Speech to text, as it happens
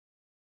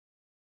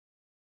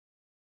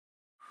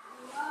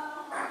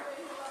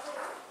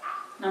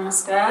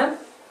नमस्कार।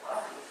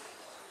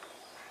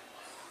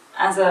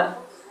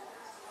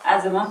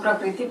 आज म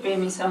प्रकृति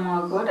प्रेमी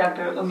समूहको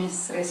डाक्टर उमेश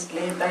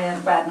श्रेष्ठले तयार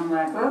पार्नु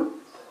भएको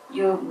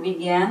योग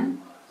विज्ञान,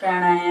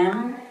 प्राणायाम,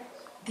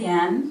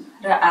 ध्यान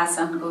र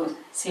आसनको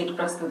सेट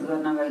प्रस्तुत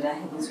गर्न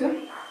गइरहेको छु।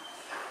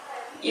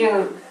 यो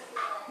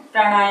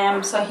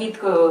प्राणायाम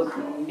सहितको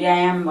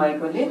व्यायाम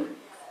भएकोले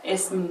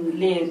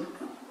यसले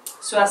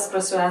श्वास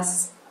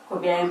प्रश्वासको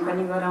व्यायाम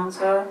पनि गराउँछ,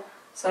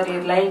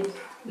 शरीरलाई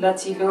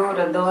लचिलो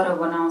र दह्रो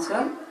बनाउँछ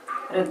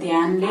र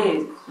ध्यानले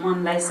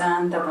मनलाई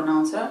शान्त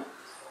बनाउँछ।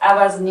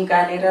 आवाज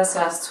निकालेर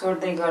श्वास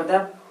छोड्दै गर्दा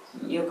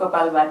यो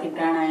कपालभाती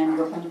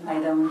प्राणायामको पनि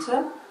फाइदा हुन्छ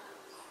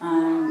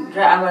र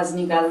आवाज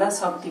निकाल्दा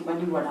शक्ति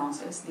पनि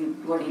बढाउँछ। यसले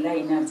बडीलाई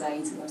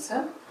इनर्जाइज गर्छ।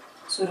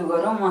 सुरु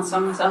गरौँ। म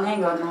सँगसँगै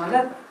गर्नु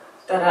होला,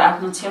 तर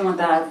आफ्नो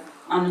क्षमता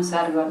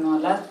अनुसार गर्नु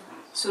होला।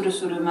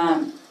 सुरुमा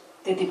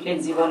त्यति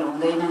फ्लेक्जिबल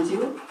हुँदैन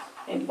जिउ,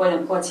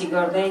 पछि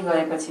गर्दै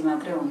गएपछि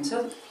मात्रै हुन्छ।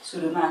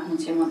 सुरुमा आफ्नो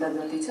क्षमता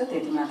जति छ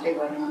त्यति मात्रै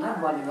गर्नु होला,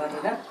 बल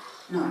गरेर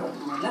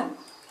नगर्नु होला।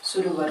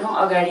 सुरु गरौँ।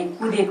 अगाडि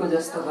कुदेको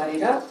जस्तो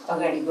गरेर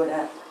अगाडि गोडा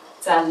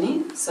चाल्ने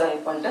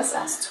 100 पल्ट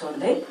सास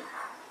छोड्दै।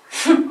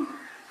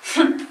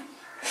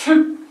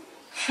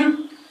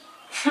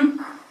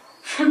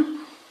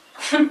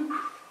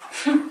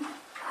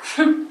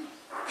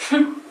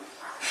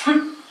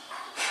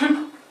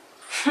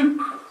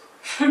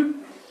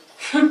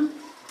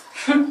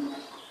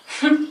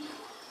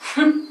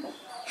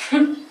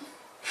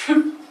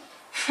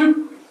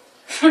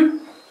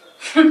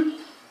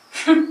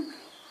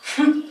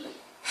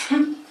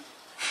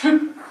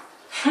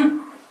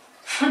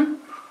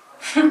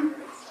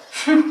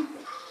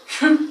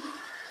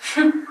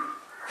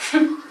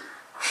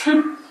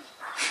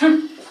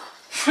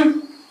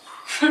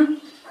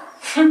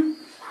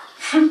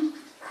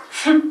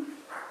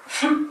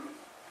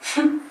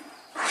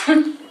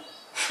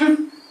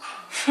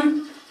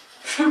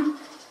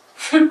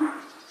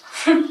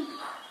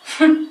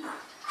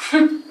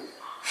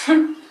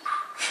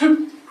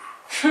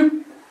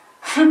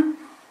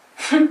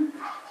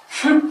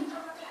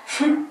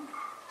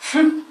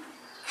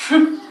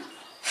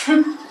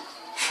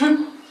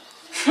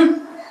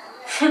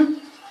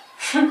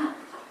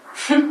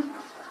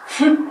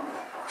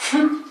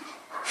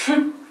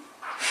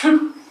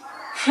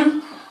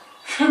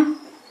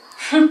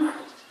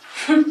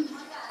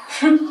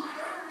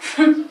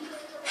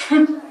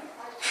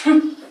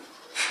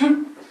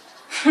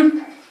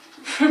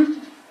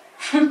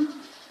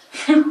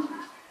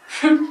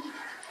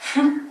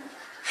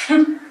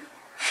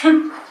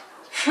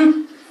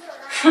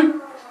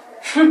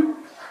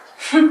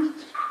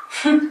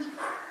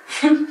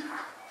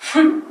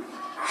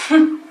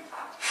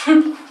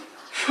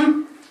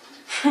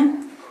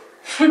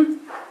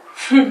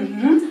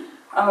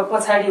 अब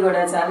पछाडि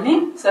गोडा चाल्ने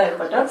 100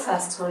 पटक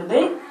सास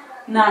छोड्दै,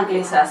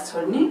 नाकले सास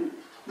छोड्ने,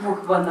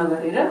 मुख बन्द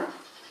गरेर।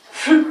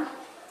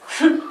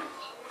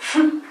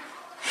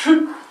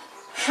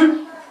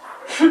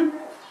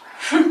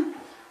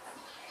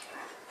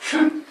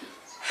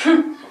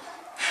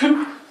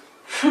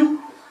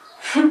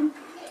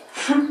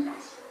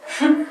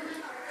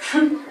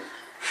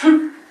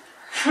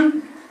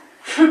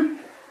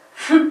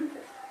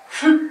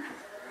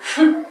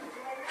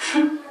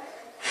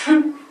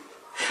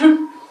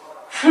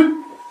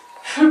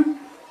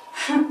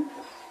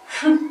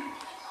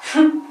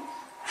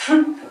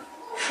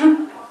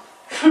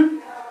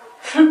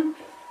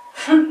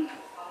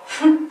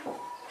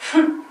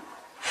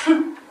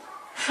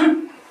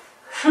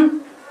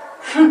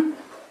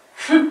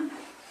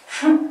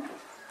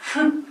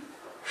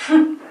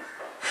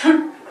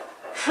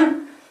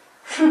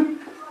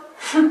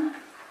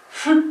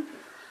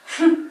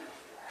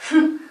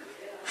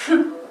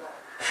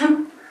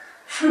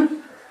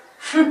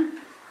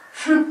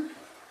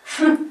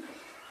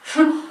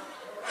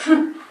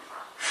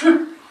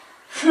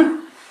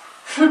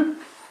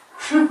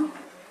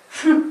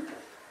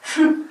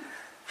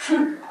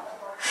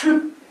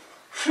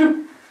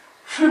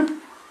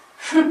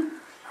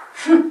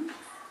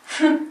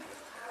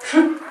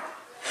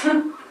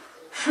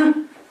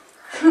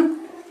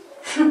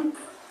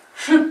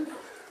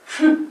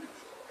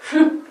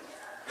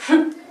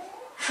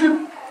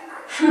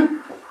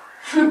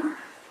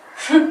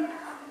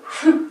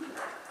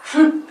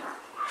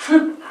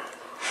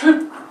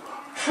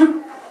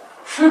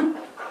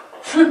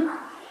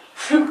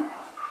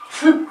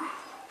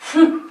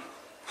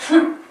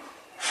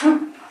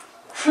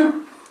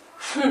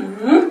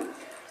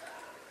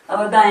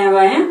 अब दायाँ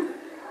बायाँ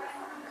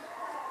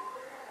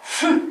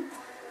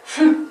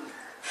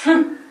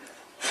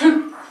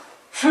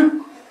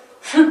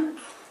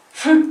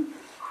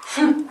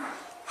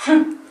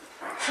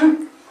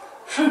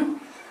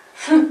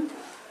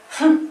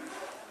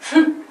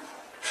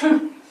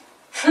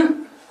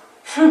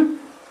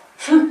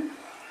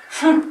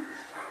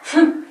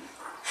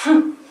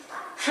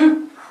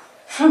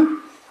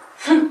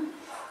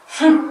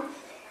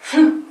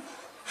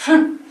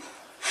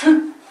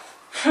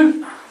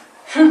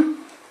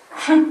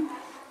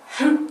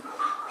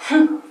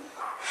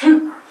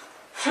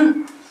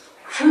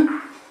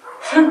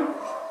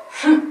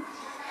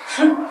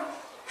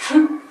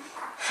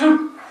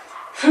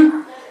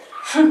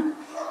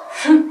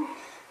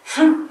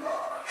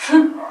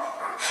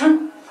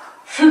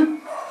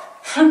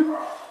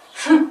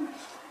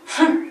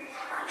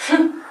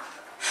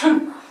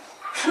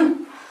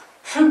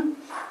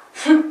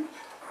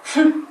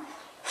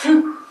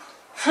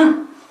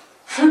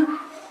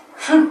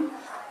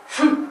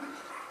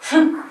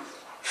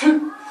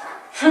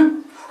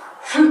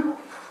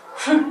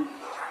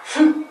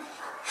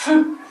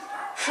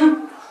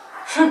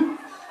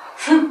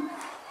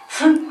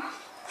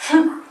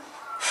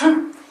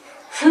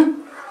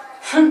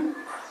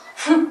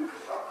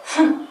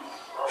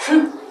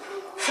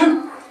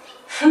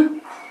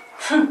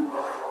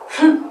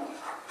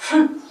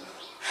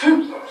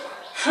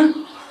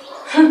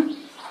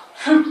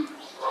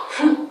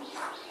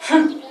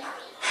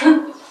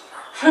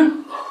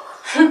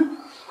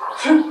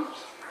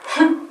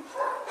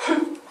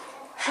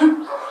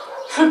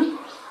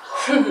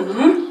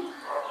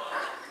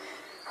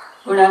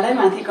घुँडालाई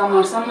माथि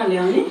कम्मरसम्म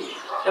ल्याउने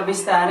र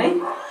बिस्तारै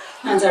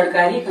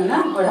नझड्कारिकन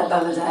घुँडा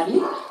तल झार्ने।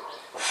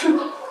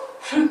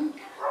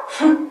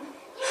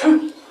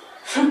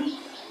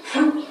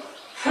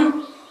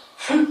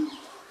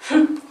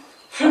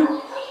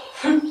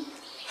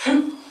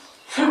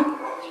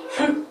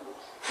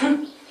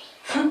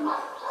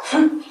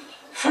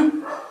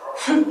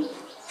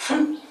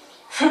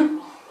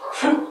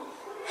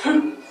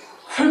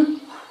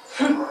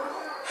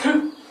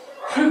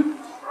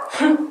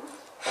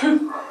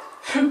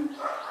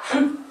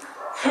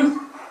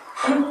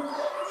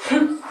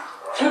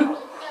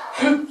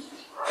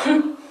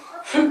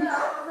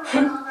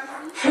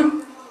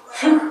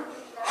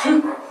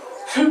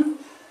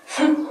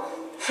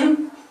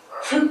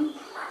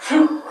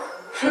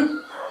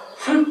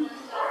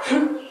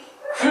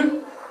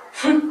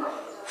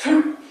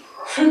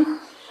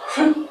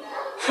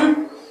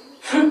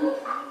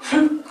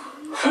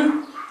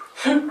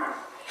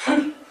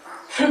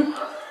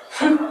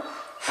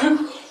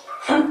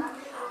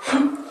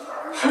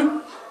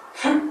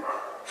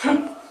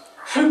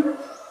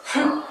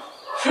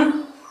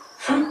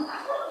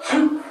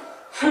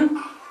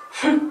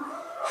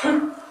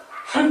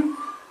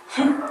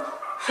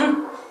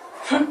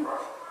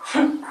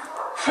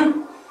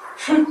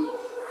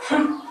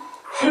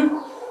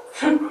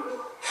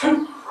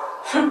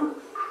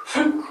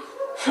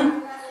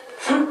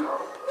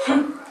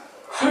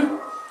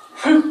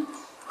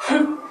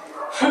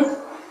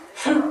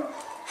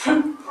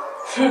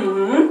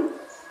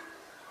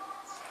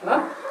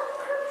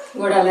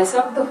 घुँडालाई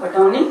सक्दो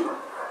फटाउने,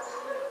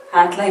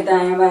 हातलाई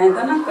दायाँ बायाँ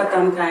तनक्क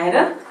तन्काएर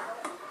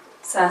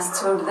सास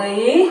छोड्दै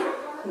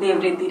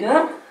देब्रेतिर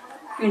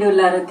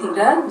पिँडुला र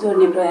तिघ्रा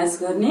जोड्ने प्रयास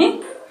गर्ने।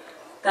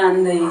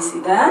 तान्दै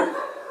सिधा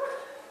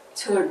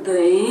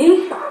छोड्दै,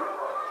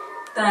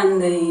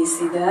 तान्दै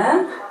सिधा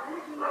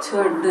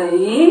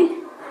छोड्दै,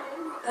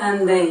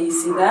 तान्दै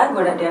सिधा,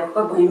 घुँडा ट्याप्प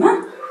भुइँमा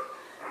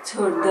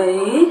छोड्दै,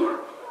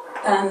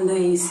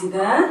 तान्दै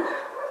सिधा।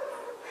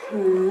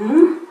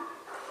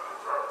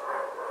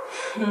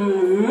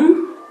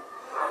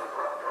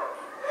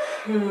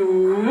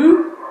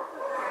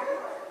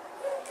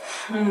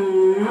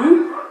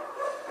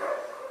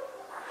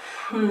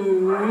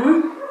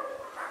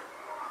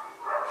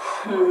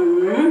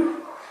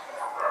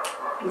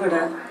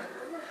 घुँडा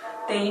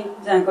त्यही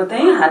जहाँको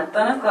त्यही, हात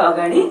तनक्क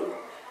अगाडि,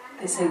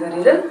 त्यसै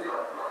गरेर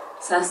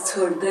सास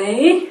छोड्दै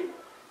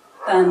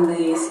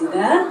तान्दै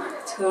सिधा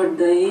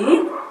छोड्दै,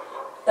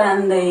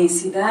 तान्दै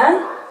सिधा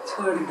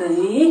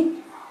छोड्दै,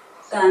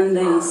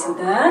 तान्दै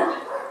सिधा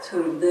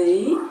छोड्दै,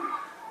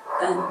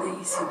 तान्दै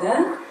सिधा।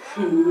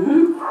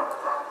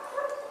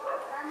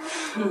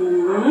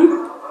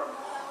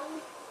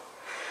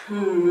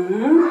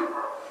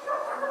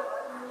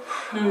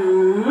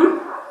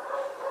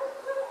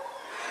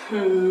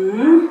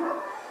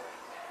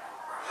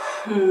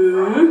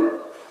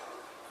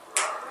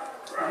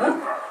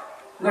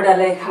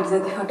 घुँडालाई 1 फिट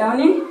जति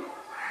फटाउने,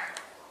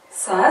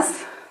 सास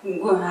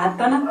हात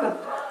तनक्क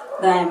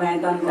दायाँ बायाँ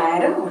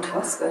तन्काएर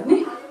उठबस गर्ने।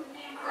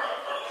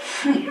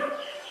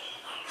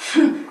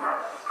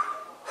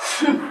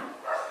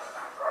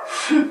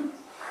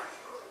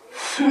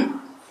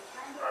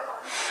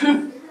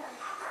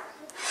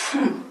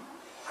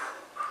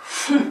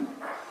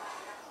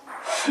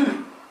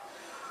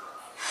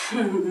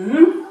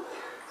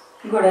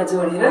 घुँडा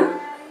जोडेर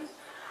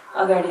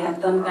अगाडि हात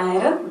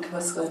तन्काएर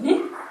उठबस गर्ने।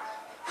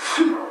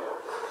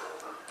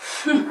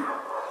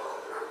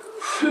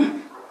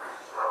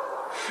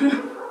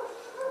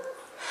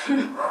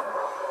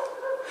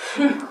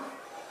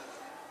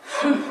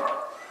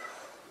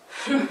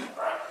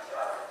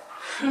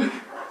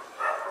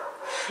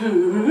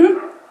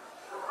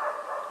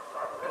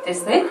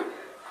 त्यस्तै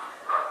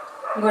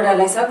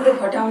घुँडालाई सक्दो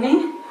फटाउने,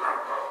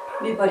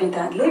 विपरीत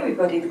हातले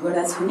विपरीत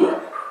घुँडा छुने,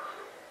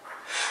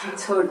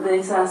 छोड्दै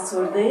सास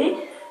छोड्दै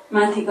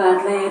माथिको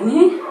हातलाई हेर्ने।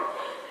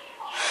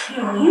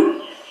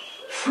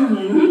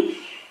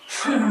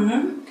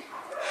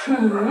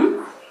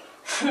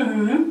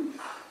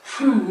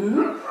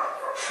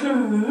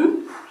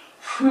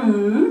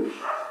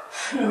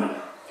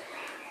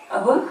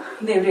 अब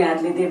देब्रे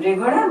हातले देब्रे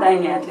घुँडा,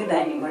 दाहिने हातले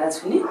दाहिने घुँडा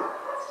छुने।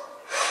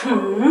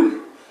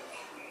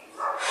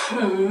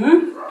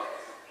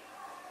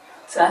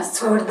 सास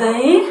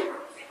छोड्दै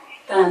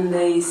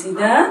तान्दै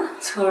सिधा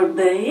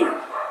छोड्दै,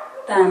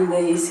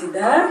 तान्दै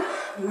सिधा।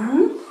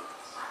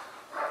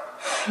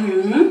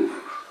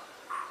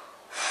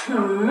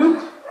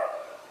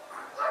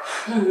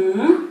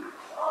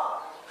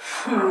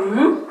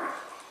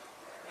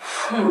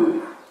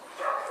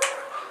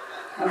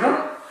 अब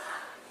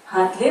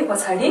हातले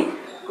पछाडि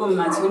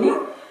कुममा छुने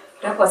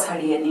र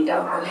पछाडि हेर्ने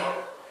टाउकोले।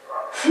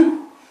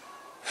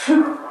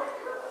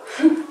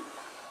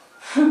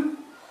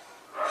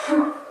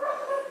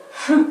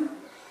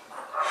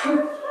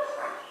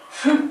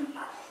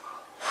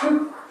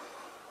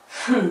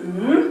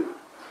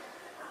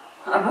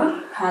 अब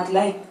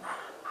हातलाई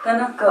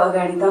तनक्क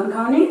अगाडि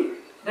तन्काउने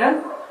र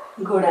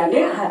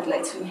घुँडाले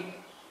हातलाई छुने।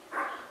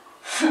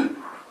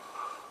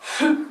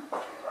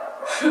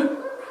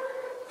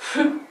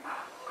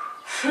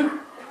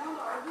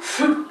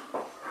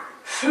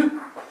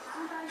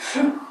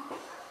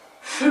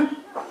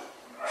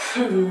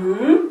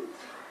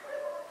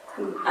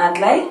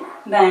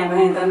 दायाँ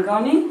बायाँ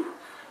तन्काउने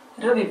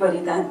र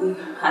विपरीत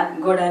हात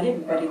गोडाले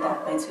विपरीत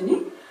हातलाई छुने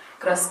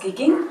क्रस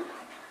किकिङ।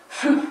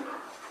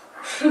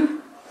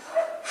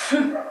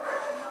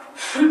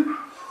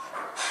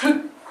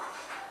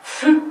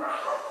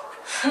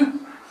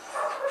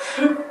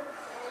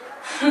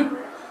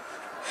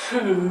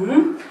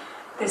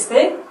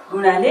 त्यस्तै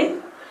घुँडाले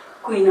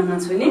कुइनो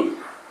नछुने।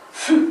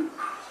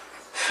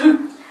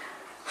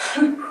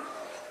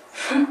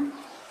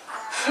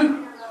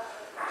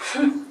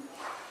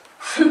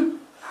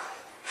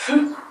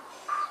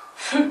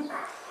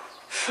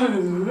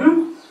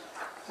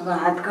 अब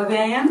हातको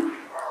व्यायाम।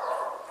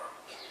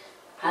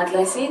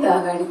 हातलाई सिधा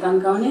अगाडि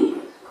तन्काउने,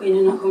 कुइनो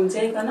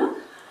नकुम्च्याइकन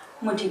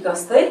मुठी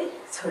कस्दै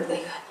छोड्दै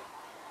गर्ने।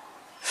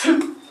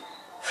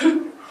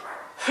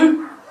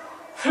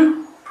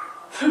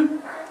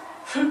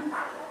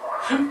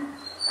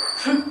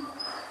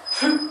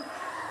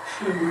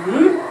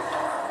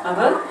 अब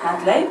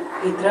हातलाई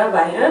भित्र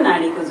बाहिर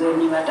नाडीको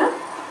जोड्नीबाट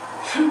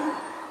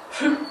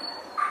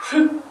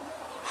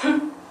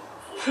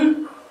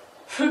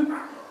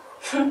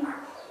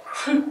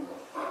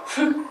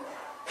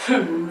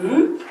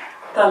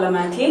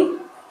तलमाथि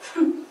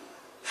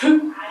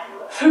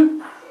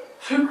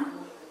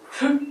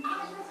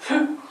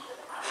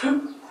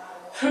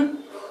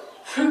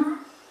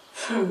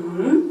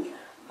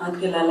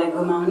हत्केलालाई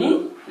घुमाउने,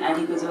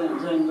 नाडीको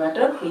जोइन्टबाट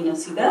कुइनो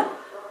सिधा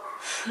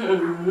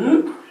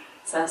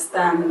सास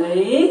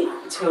तान्दै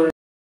छोड्दै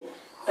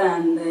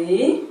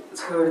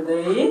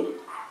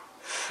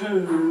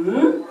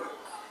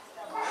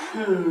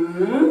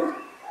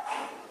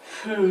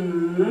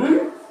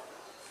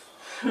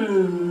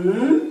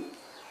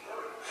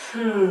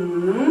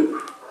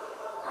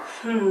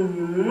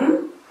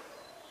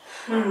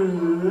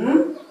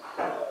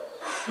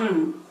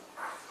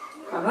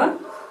अब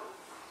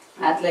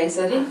हातलाई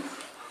यसरी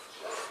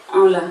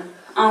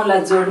औँला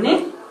जोड्ने,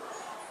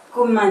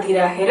 कुममाथि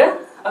राखेर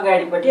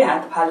अगाडिपट्टि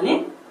हात फाल्ने।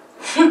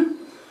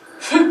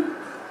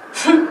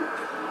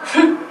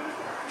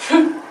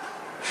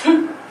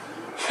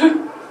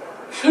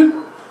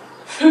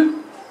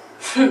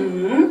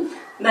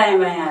 दायाँ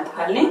बायाँ हात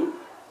फाल्ने।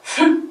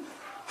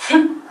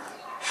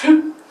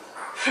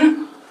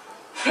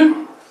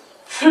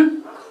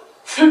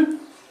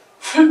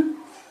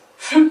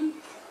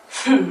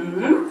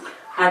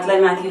 हातलाई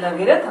माथि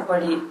लगेर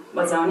थपडी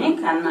बजाउने,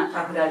 कानमा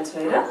पाखुराले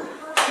छोएर।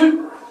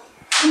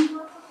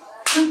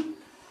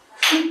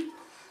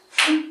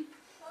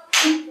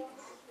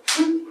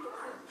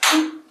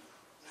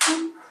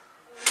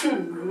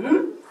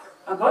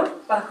 अब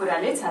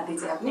पाखुराले छाती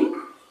च्याप्ने।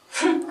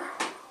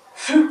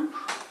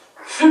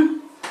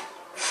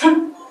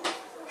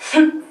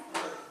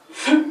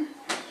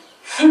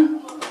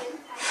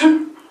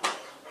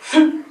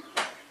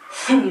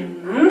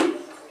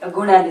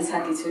 घुँडाले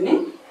छाती छुने।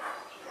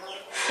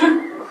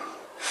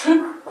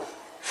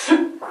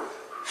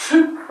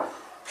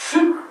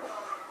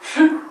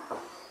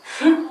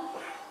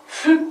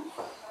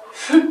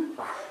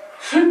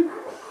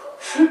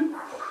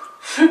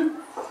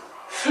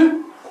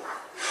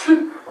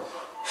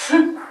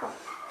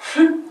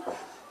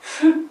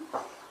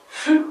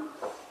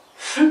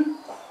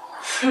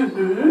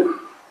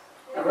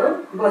 अब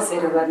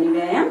बसेर गर्ने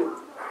व्यायाम।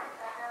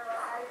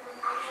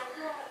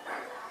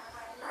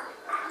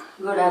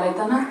 गोडालाई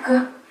तनक्क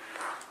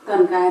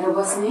तन्काएर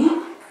बस्ने,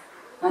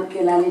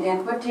 हत्केलाले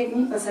ढ्याप्प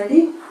टेक्ने पछाडि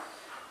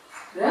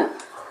र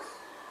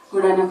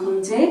घुँडा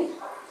नखुम्चे,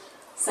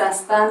 सास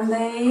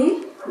तान्दै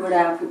घुँडा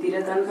आफूतिर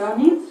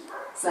तन्काउने,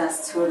 सास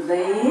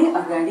छोड्दै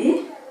अगाडि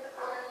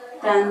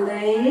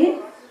तान्दै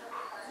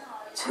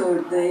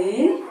छोड्दै,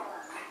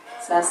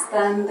 सास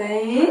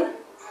तान्दै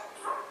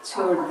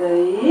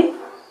छोड्दै।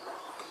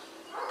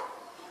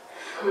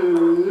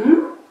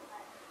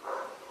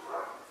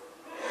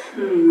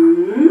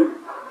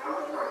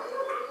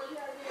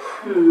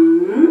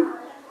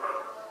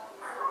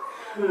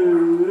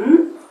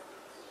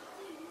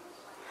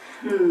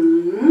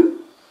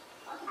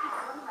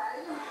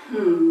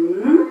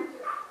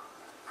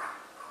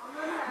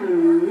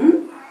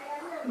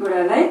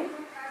 घुँडालाई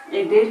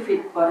 1.5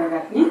 फिट पर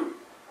राख्ने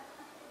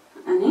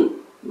अनि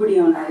बुढी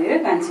औँलाले र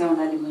कान्छी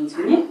औँलाले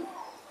भुइँछुने।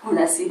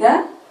 घुँडा सिधा,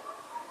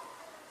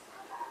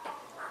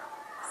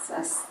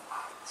 सास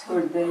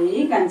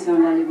छोड्दै कान्छी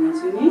औँलाले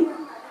भुइँछुने,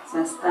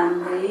 सास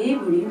तान्दै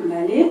बुढी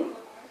औँलाले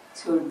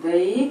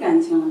छोड्दै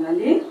कान्छी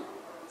औँलाले,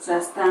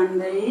 सास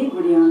तान्दै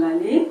बुढी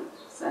औँलाले,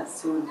 सास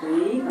छोड्दै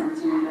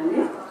कान्छी औँलाले।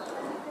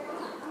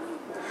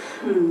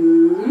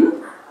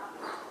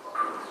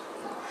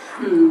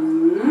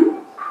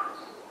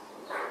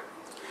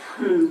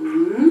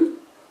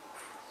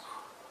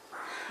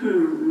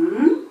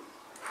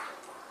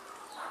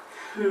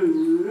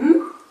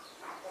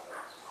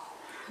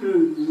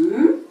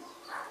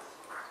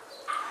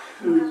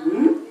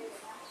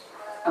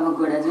 अब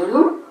घुँडा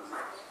जोडौँ।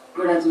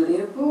 घुँडा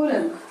जोडेर पुरा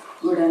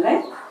घुँडालाई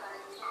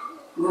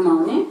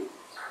घुमाउने,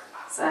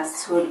 सास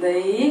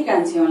छोड्दै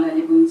कान्छी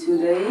औँलाले भुइँ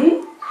छुँदै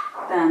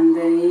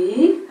तान्दै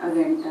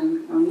अगाडि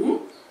तन्काउने,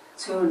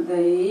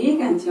 छोड्दै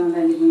कान्छी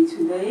औँलाले भुइँ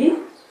छुँदै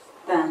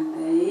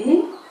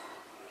तान्दै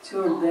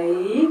छोड्दै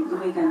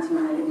दुवै कान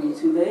छेउनाले घुम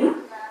छुँदै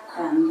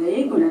तान्दै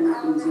घुँडा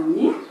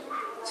नकुम्च्याउने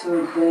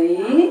छोड्दै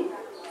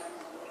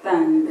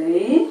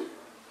तान्दै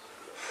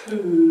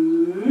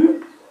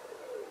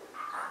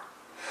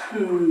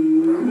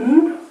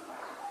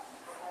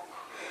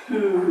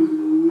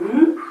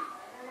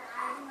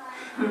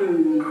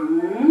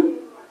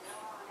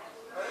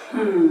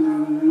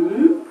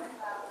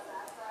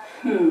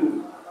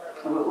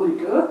अब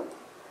उल्टो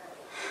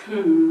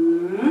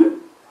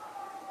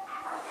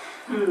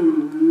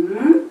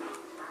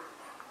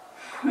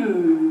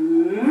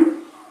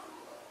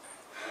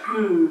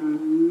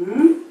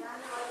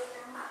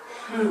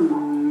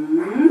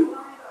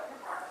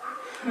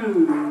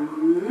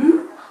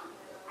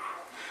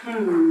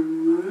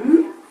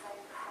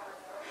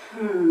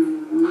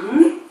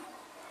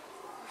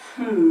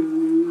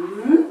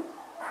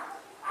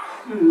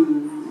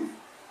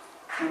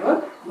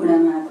अब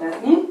घुँडामा हात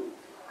राख्ने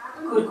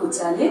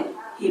कुर्कुच्चाले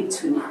हिप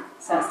छुने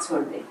सास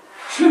छोड्दै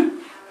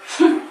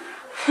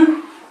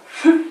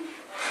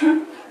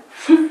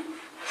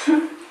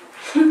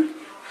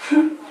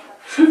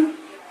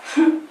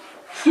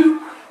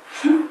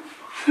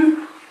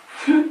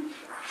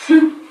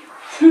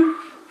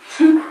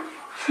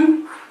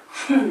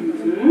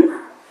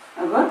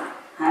अब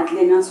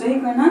हातले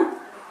नछोइकन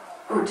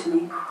उठ्ने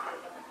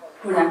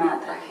घुँडामा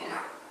हात राखेर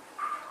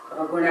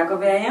अब घुँडाको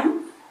व्यायाम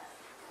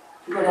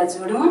घुँडा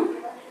जोडौँ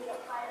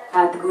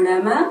हात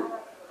घुँडामा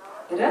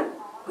र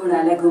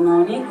घुँडालाई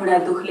घुमाउने घुँडा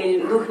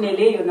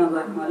दुख्नेले यो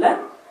नगर्नु होला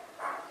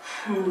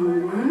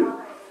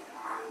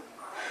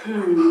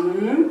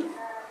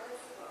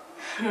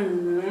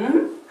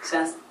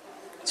सास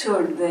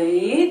छोड्दै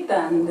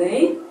तान्दै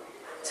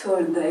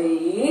छोड्दै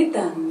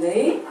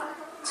तान्दै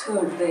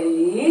छोड्दै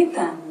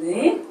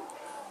तान्दै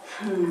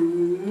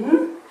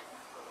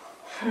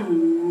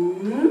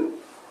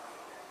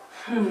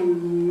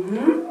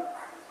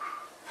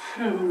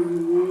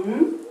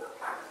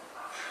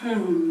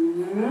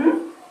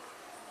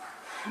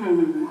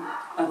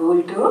अब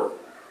उल्टो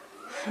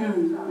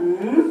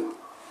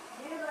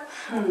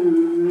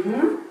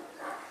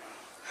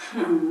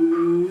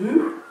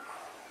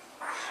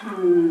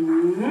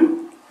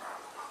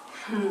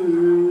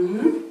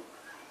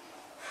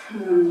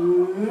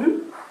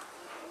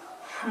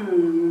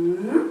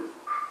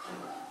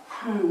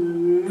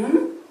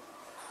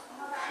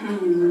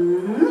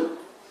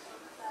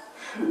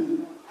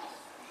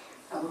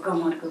अब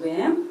कम्मरको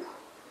व्यायाम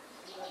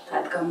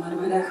हात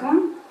कम्मरमा राखौँ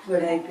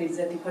घुँडा एक फिट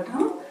जति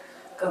पठाउँ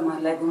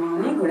कम्मरलाई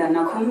घुमाउने घुँडा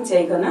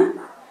नखुम्च्याइकन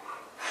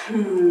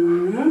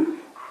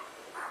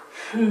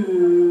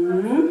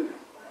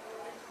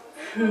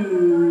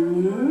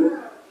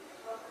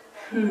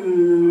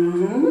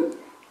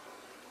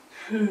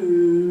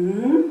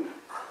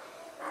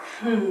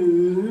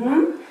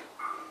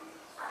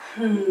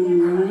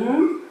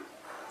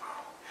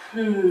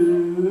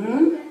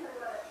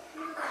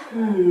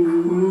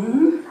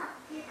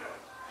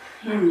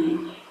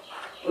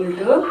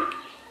उल्टो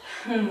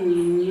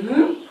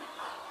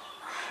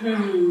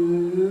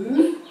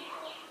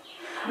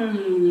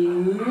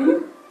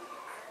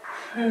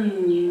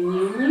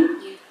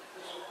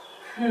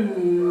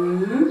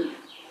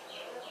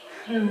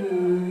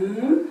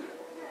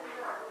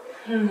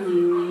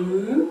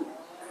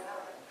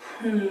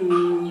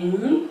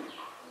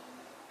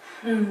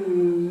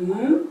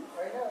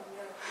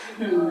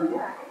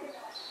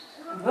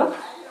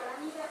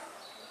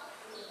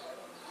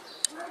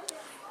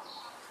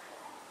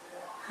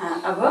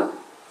अब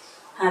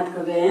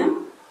हातको व्यायाम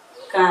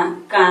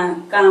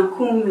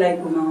खुमलाई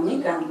घुमाउने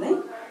कानलाई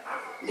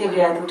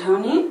देब्रे हात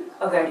उठाउने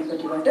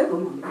अगाडिपट्टिबाट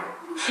घुमाउने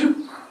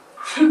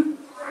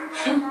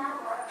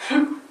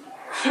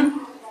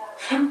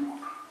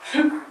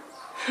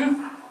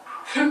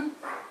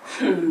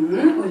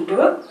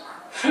उल्टो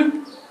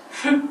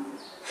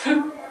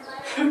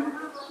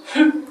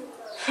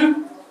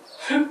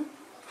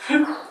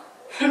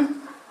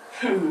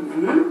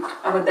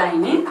अब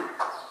दाहिने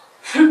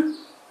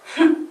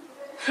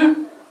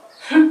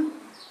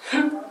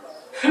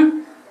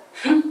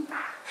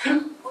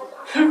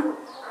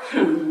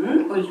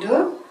उल्टो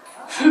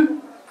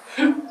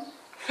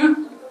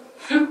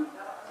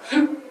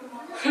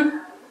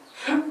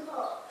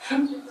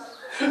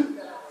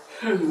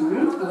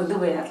अब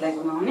दुवै हातलाई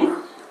घुमाउने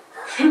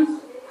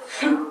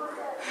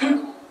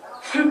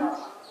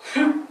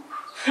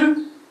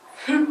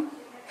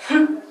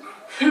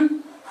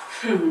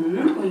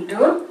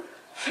उल्टो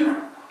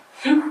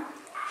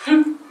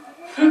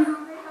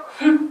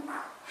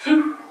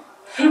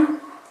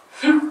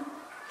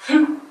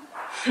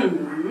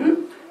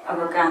अब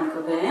कानको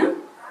व्यायाम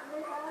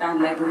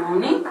कानलाई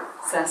घुमाउने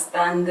सास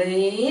तान्दै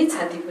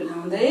छाती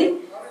फुलाउँदै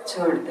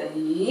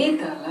छोड्दै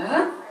तल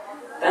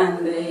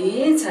तान्दै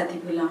छाती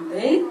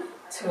फुलाउँदै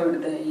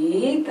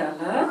छोड्दै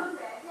तल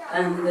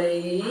तान्दै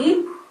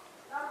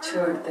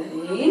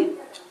छोड्दै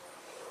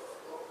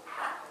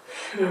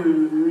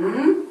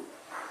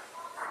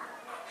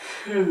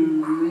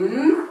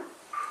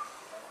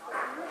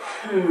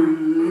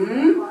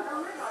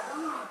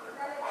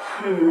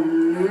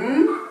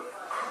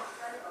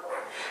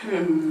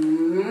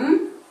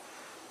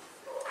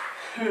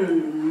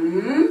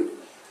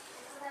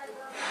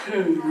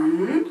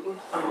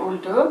अब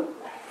उल्टो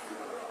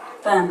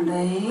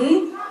तान्दै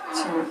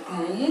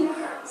छोड्दै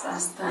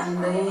सास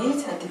तान्दै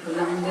छाती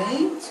फुलाउँदै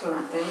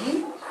छोड्दै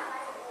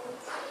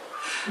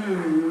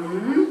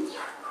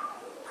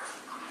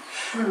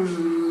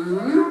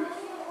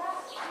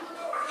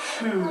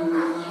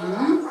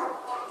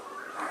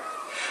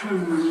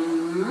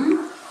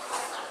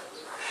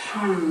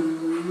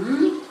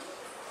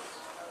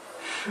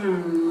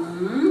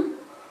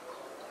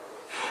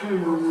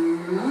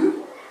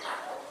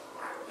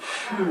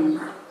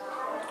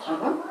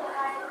अब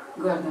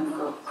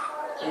गर्दनको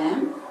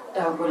व्यायाम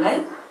टाउकोलाई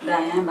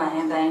दायाँ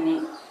बायाँ दाहिने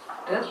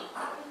र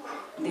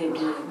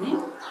देब्रे हेर्ने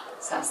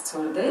सास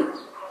छोड्दै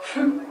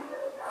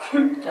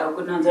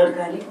टाउको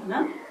नजरकारिकन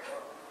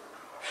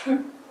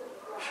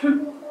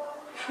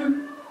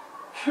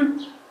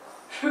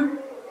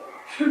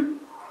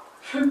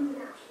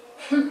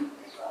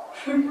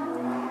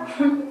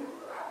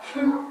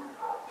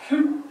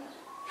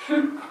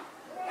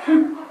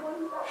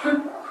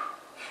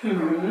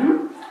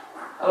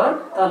अब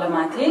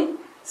तलमाथि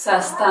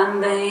सास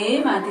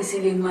तान्दै माथि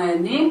सिलिङमा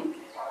हेर्ने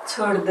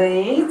छोड्दै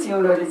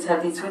चिउँडोले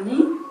छाती छुनी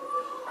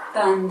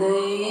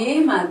तान्दै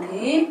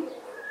माथि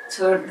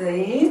छोड्दै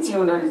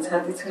चिउँडोले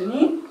छाती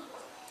छुनी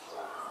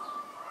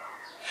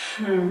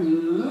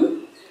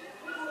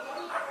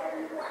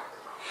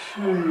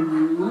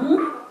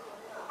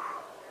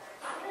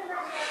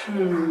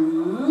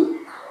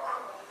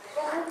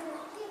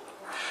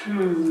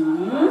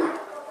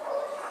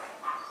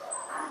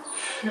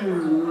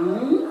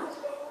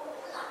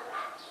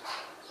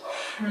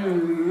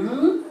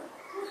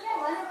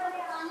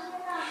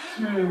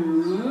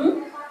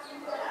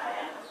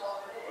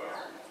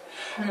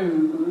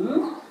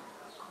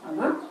अब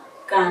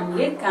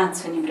कानले काँध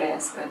छुने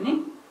प्रयास गर्ने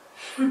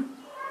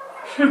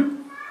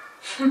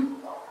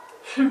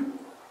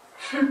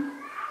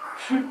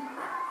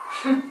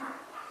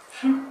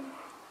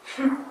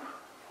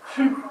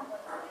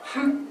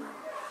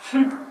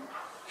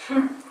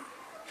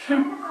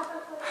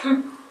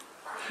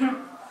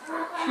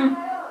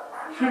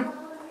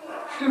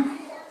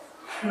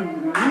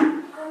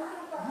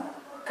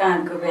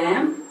काँधको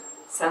व्यायाम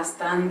सास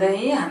तान्दै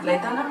हातलाई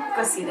तनक्क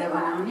सिधा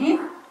बनाउने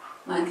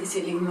माथि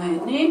सिलिङमा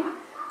हेर्ने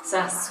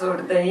सास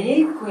छोड्दै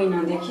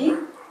कुइनोदेखि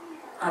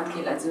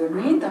हत्केला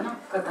जोड्ने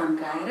तनक्क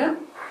तन्काएर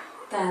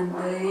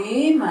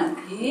तान्दै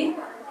माथि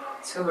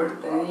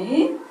छोड्दै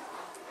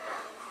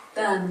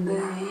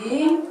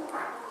तान्दै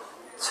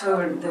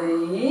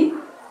छोड्दै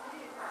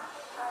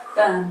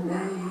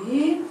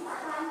तान्दै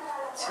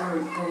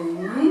छोड्दै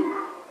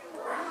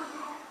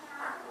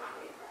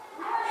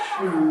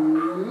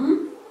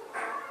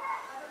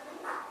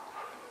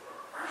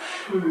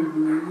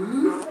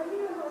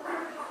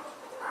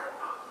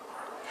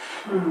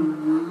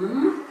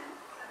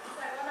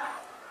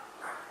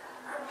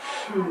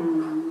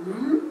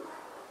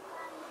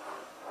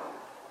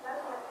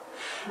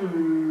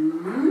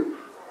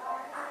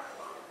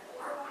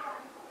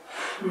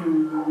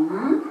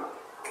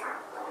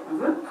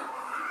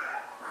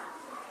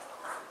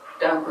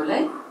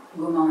टाउकोलाई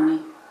घुमाउने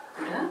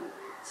कुरा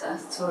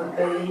सास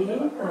छोड्दै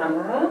तल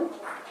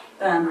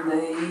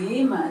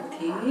तान्दै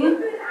माथि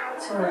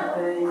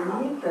छोड्दै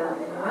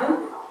तल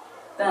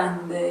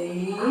तान्दै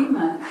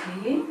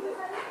माथि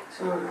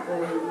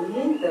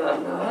छोड्दै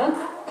तल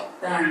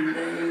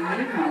तान्दै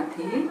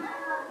माथि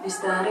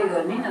बिस्तारै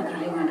गर्ने नत्र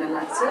लिङ्गो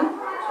लाग्छ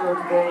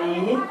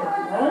छोड्दै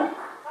तल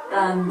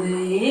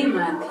तान्दै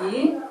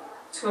माथि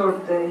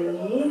छोड्दै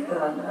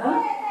तल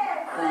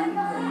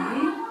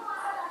तान्दै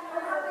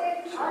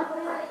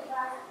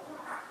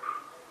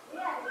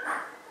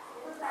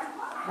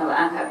अब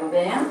आँखाको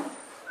व्यायाम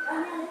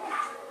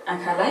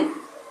आँखालाई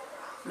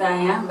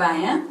दायाँ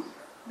बायाँ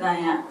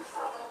दायाँ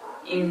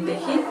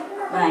इन्डदेखि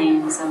बायाँ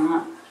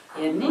इन्डसम्म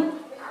हेर्ने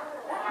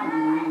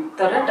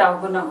तर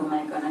टाउको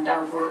नघुमाइकन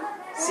टाउको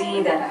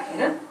सिधा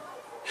राखेर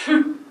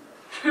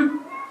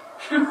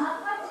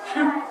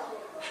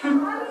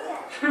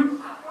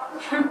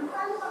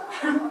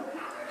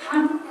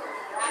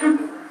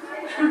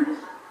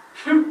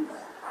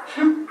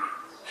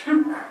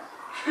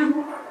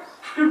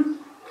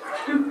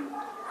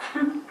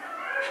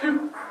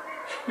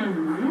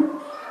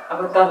अब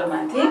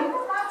तलमाथि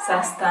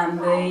सास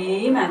तान्दै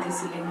माथि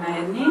सिलिङमा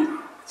हेर्ने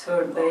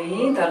छोड्दै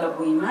तल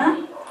भुइँमा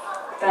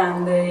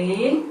तान्दै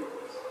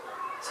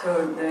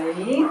छोड्दै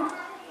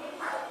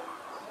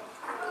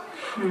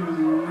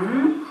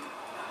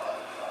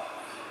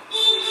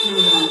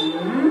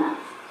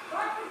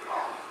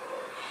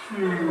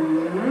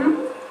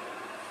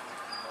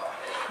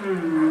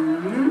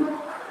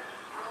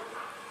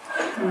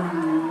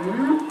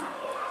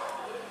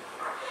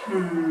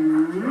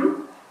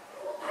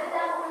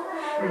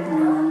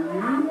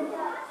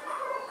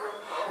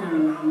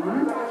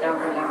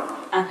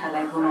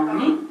आँखालाई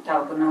घुमाउने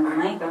टाउको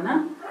नघुमाइकन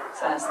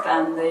सास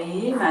तान्दै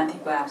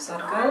माथिको हाफ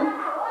सर्कल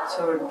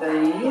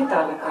छोड्दै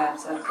तलको हाफ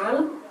सर्कल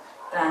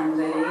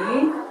तान्दै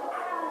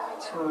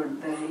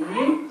छोड्दै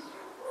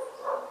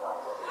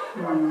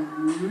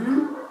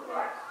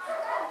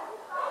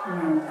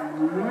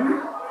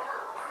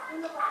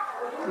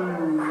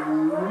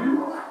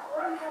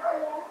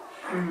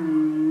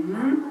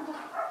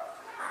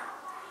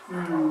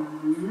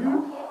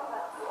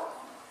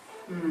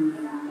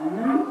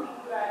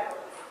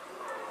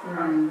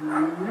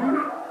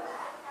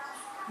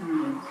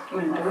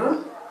उल्टो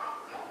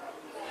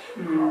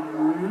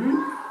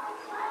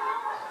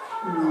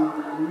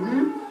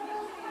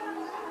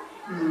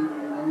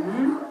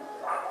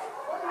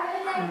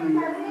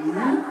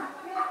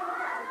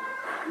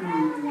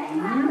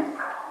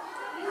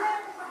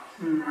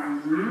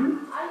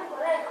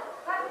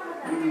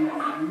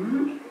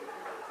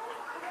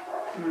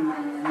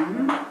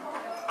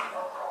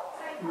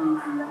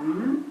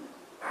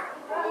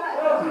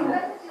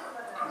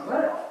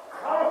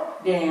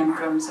व्यायाम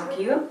क्रम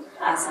सकियो।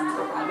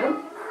 आसनको पालो।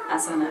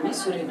 आसन हामी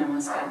सूर्य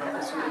नमस्कारबाट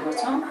सुरु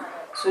गर्छौँ।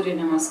 सूर्य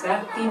नमस्कार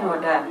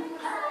 3वटा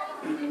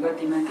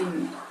गतिमा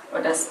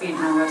 3वटा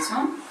स्पिडमा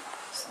गर्छौँ।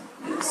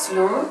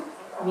 स्लो,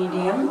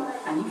 मिडियम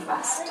अनि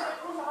फास्ट।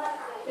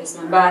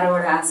 यसमा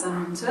 12वटा आसन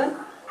हुन्छ।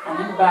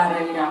 हामी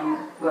 12 राउन्ड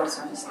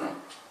गर्छौँ यसलाई।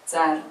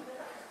 4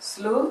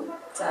 स्लो,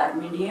 4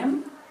 मिडियम,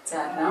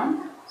 4 राउन्ड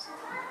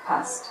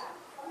फास्ट।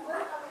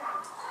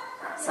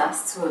 सास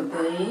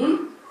छोड्दै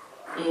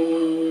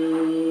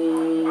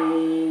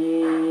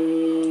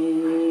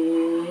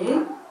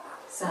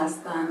सास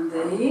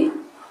तान्दै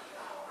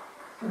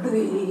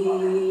 2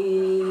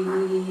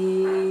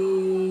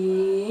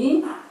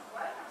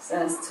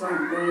 सास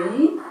छोड्दै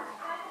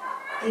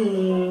 3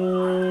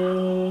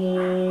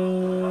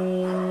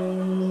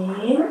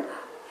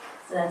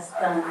 सास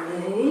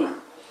तान्दै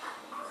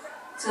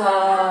 4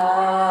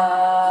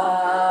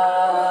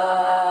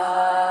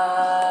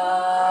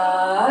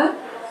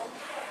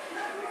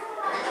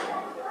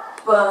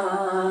 5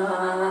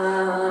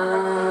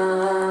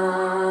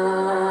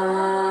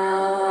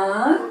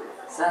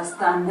 सास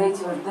तान्दै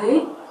छोड्दै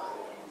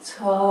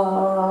 6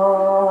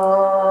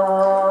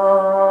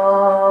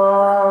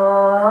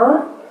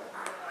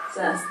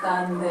 सास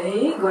तान्दै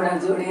गोडा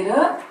जोडेर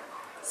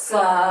 7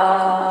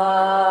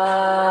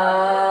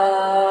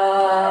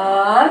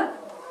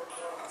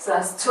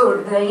 सास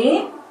छोड्दै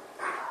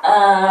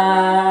 8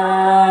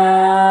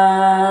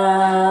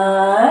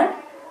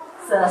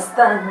 सास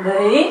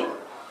तान्दै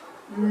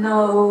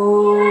 9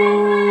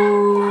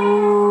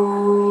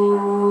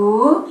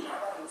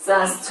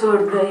 सास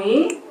छोड्दै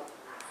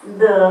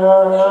 10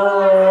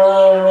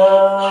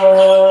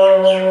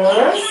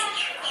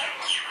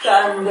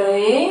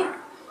 तान्दै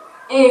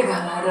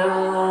 11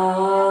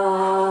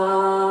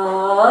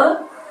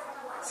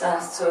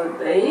 सास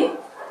छोड्दै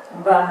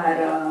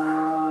 12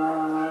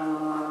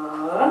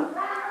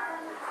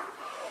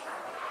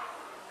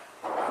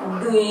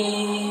 2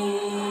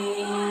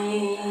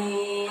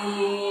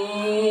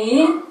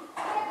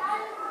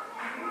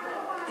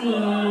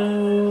 3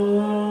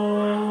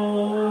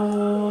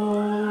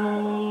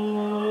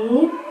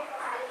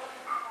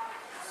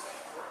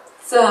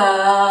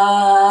 4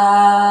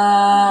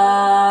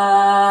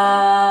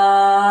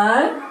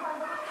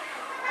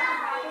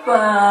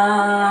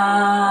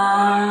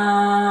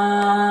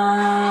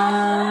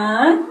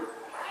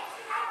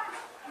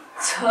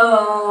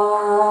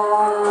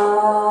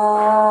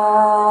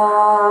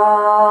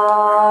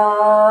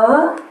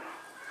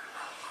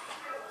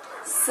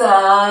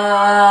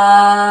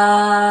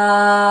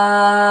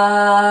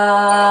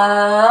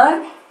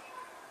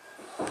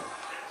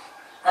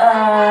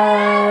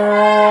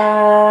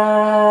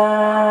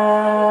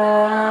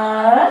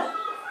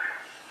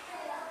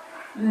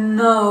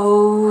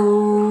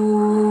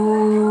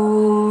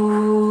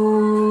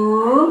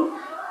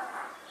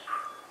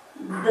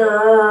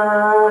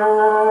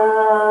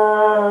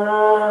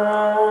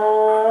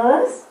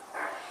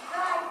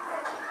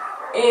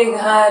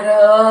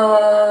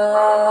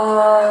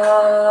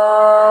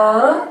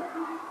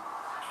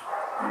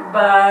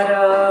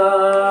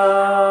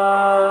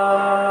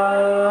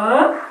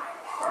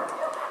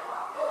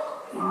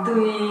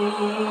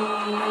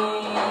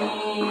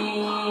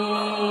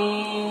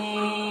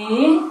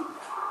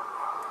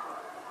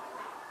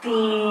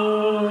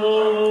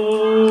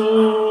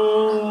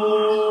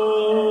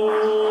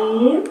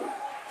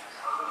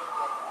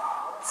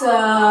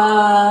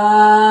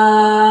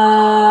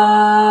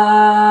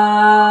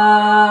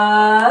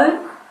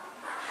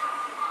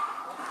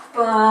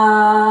 5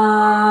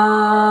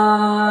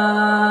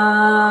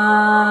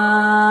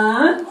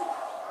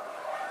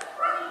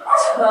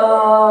 6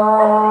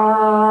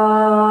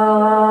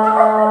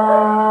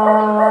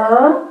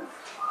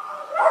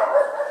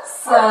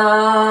 7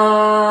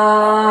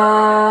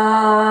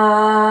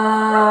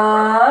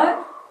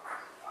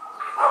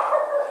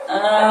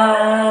 8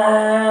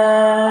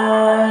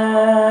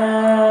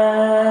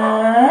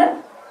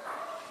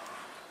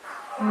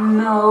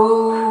 9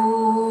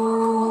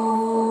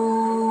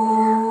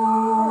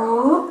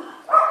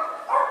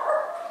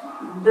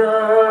 10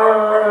 11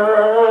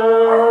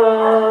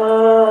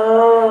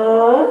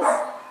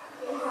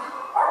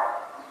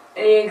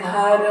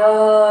 11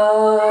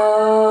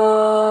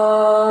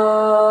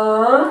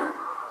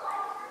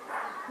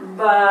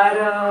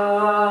 12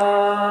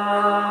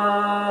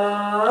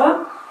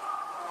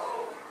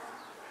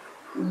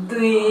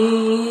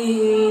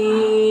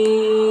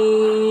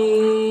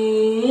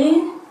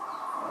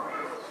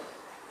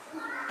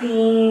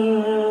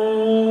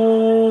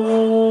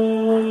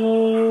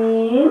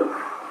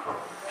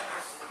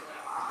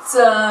 चार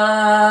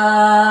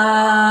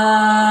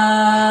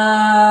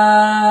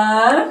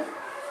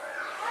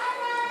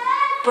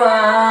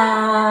पाँच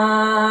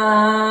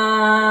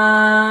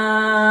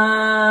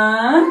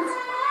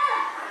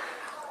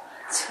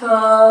छ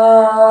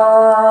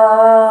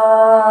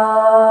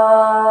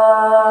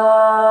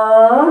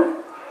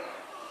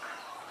सात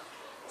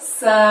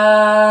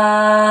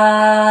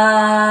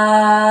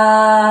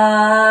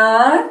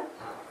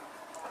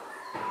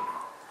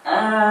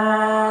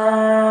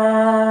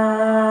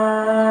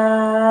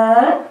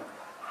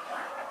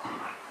आठ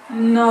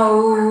नौ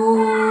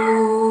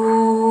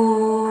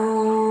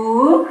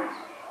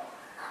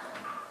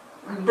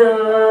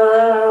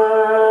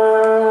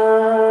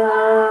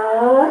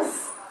दस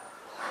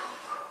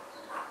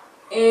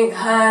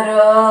एघार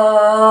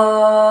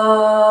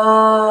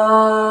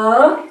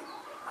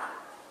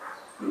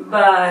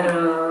बाह्र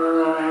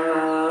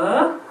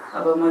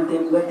अब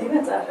मध्यम गतिमा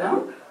चालौं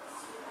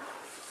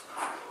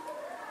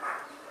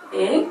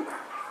 1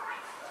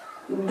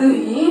 2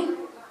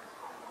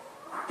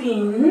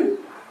 3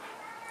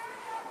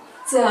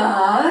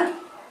 4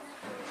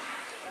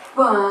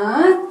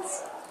 5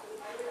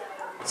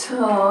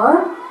 6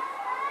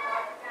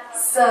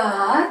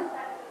 7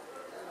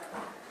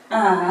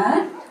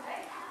 8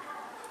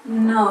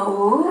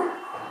 9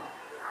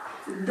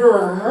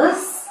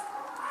 10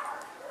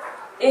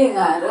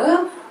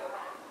 11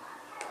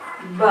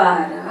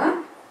 12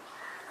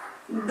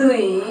 2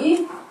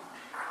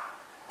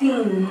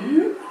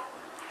 3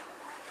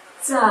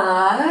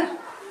 4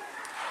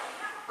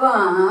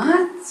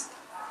 5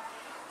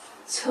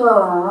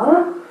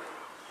 6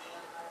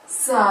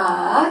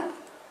 7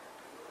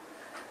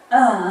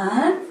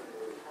 8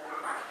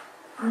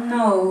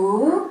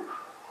 9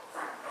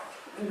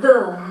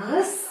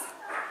 10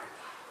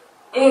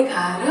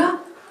 11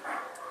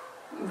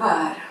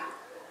 12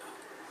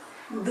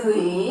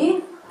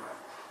 2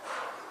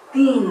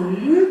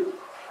 3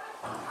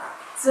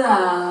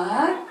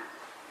 4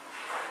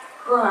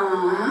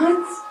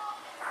 5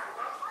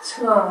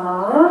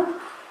 6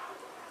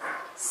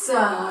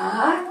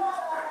 7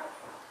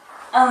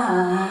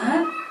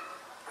 8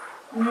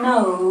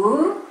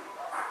 9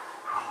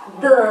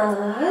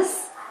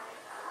 10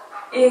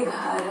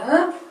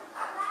 11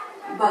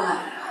 12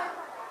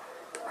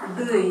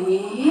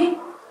 2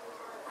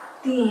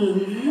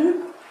 3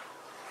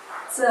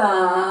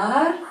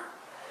 4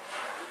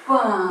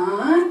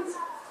 5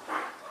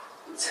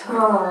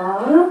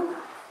 6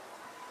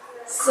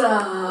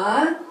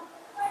 7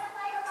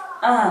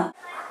 8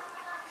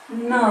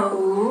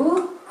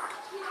 9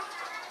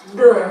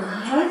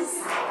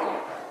 10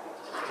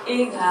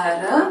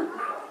 11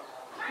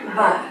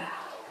 12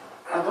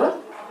 अब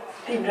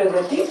तीव्र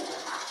गति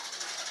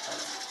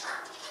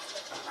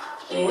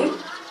 1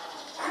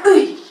 2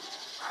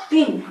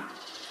 3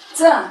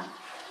 4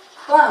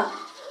 5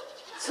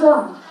 6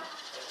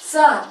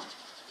 7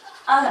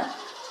 8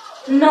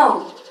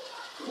 9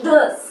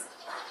 10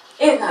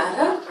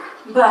 11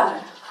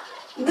 12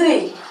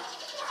 2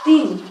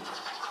 3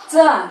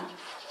 4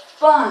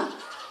 5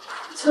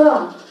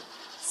 6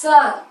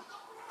 7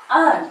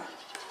 8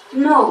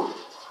 9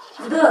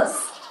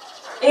 10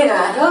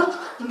 11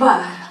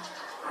 12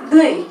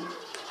 2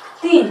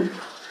 3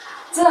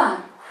 4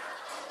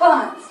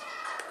 5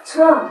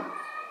 6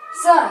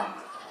 7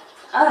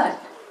 8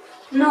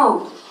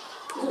 9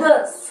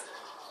 10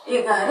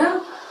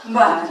 11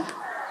 12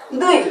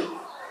 2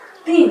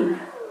 3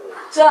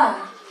 4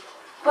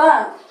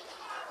 5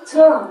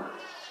 6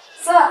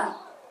 7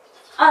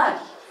 8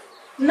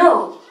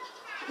 9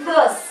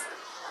 10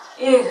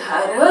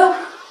 11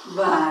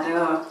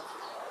 12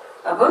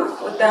 अब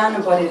उत्तानो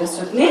परेर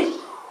सुत्ने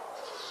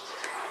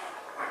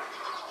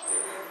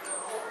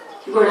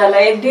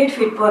गोडालाई 1.5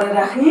 फिट पर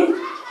राख्ने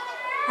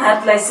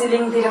हातलाई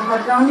सिलिङतिर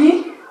फर्काउने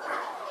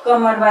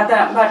कमरबाट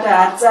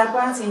हात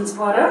 4-5 इन्च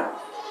पर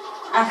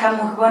आँखा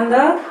मुख बन्द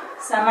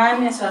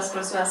सामान्य श्वास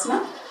प्रश्वासमा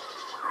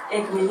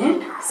 1 मिनेट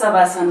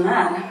शवासनमा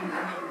आराम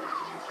गर्ने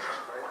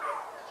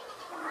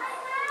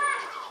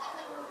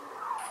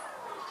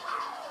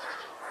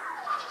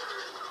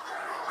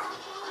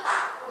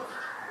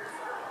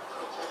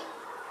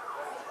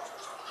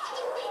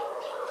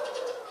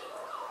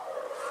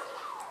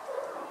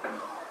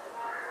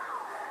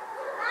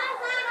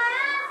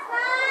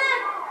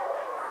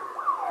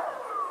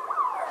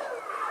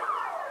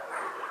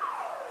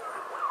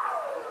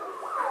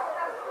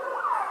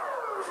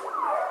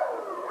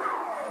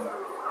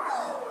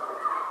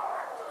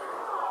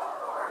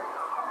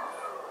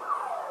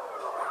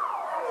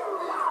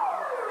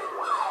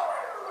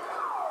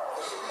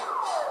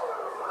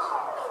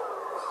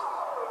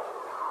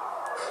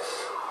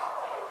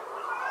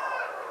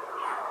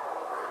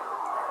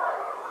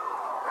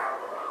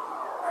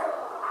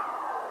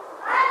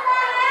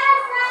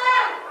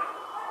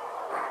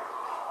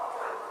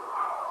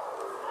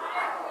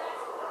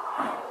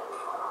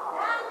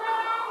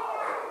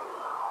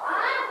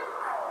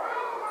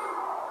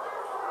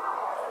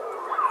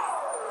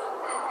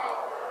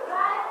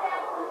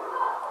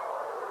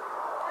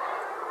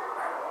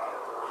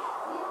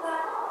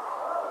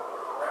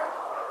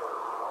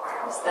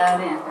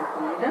बिस्तारै आँखा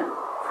खोलेर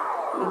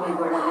दुवै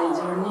गोडालाई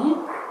जोड्ने,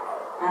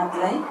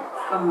 हातलाई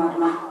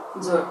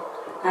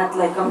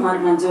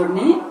कम्मरमा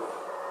जोड्ने।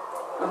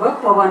 अब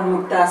पवन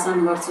मुक्त आसन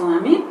गर्छौं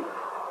हामी।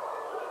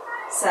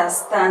 सास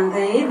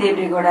तान्दै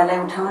देब्रे गोडालाई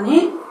उठाउने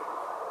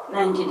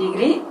 90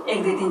 डिग्री। 1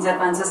 2 3 4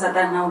 5 6 7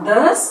 8 9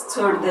 10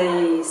 छोड्दै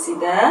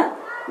सिधा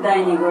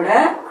दाहिने गोडा।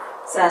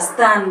 सास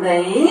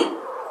तान्दै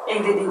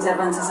 1 2 3 4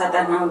 5 6 7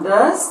 8 9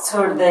 10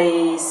 छोड्दै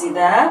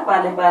सिधा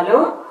पाले पालो।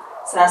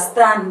 सास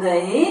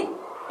तान्दै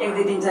 1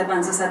 2 3 4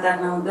 5 6 7 8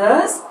 9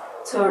 10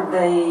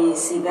 छोड्दै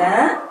सिधा।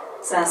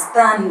 सास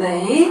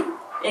तान्दै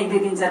 1 2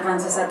 3 4 5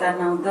 6 7 8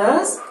 9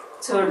 10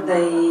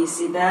 छोड्दै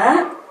सिधा।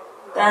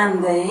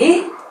 तान्दै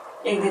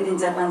 1 2 3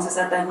 4 5 6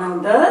 7 8 9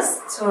 10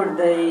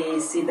 छोड्दै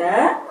सिधा।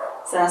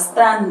 सास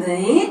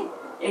तान्दै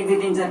 1 2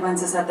 3 4 5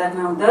 6 7 8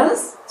 9 10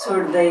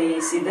 छोड्दै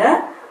सिधा।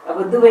 अब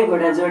दुवै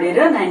गोडा जोडेर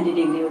 90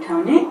 डिग्री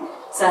उठाउने।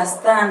 सास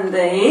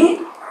तान्दै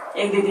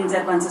 1 2 3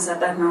 4 5 6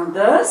 7 8 9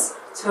 10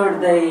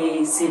 छोड्दै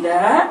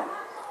सिधा।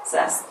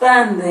 सास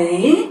तान्दै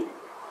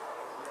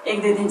 1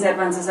 2 3 4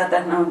 5 6 7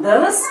 8 9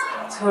 10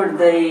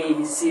 छोड्दै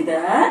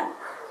सिधा।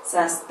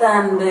 सास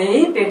तान्दै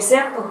पेट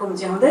स्याप्प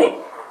खुम्च्याउँदै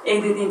 1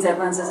 2 3 4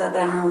 5 6 7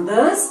 8 9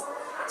 10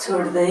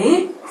 छोड्दै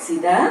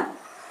सिधा।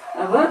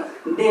 अब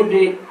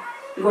देब्रे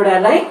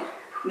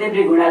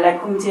घुँडालाई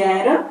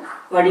खुम्च्याएर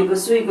घडीको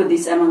सुईको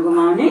दिशामा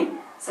घुमाउने।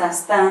 सास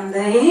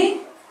तान्दै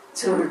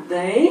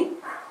छोड्दै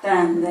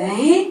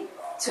तान्दै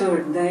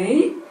छोड्दै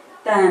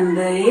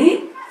तान्दै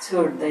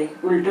छोड्दै।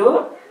 उल्टो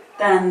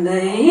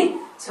तान्दै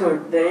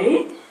छोड्दै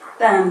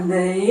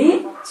तान्दै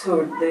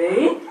छोड्दै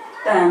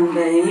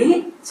तान्दै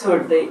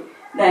छोड्दै।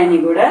 दाहिने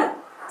गोडा।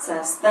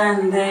 सास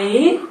तान्दै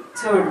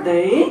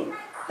छोड्दै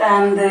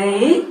तान्दै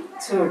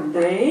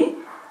छोड्दै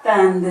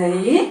तान्दै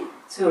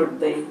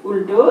छोड्दै।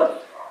 उल्टो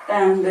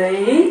तान्दै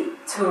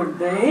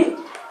छोड्दै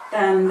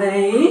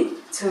तान्दै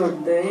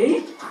छोड्दै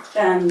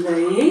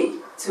तान्दै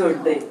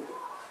छोड्दै।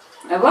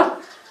 अब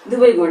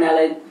दुवै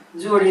घुँडालाई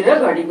जोडेर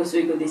घडीको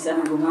सुईको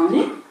दिशामा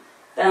घुमाउने।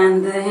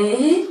 तान्दै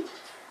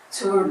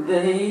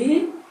छोड्दै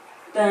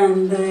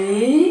तान्दै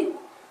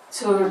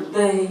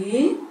छोड्दै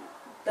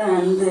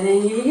तान्दै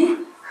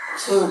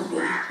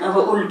छोड्दै। अब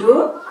उल्टो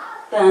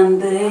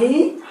तान्दै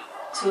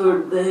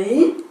छोड्दै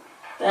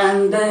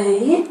तान्दै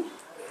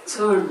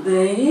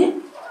छोड्दै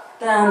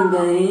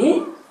तान्दै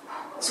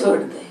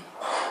छोड्दै।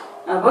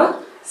 अब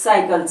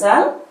साइकल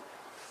चाल।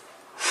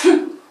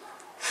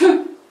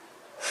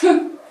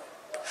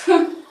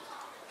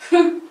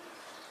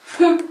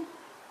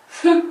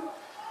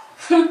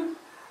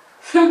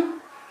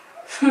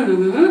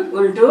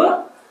 उल्टो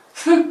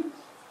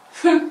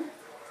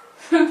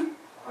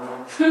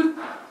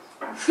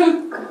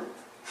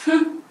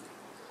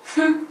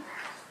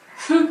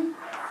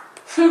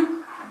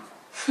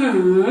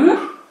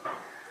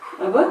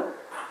अब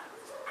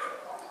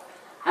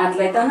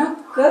हातलाई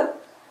तनक्क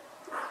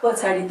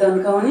पछाडि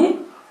तन्काउने।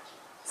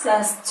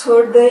 सास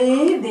छोड्दै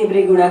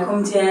देब्रे घुँडा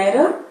खुम्च्याएर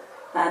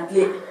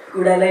हातले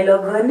घुँडालाई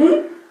लक गर्ने,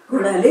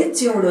 घुँडाले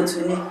चिउँडो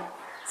छुने।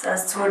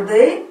 सास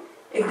छोड्दै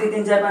 1 2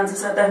 3 4 5 6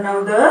 7 8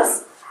 9 10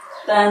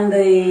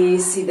 तान्दै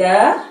सिधा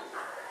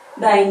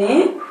दाहिने।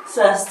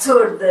 सास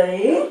छोड्दै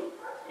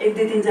 1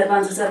 2 3 4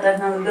 5 6 7 8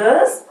 9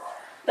 10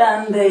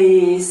 तान्दै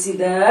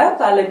सिधा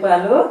पाले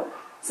पालो।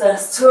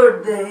 सास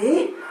छोड्दै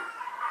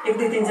 1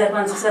 2 3 4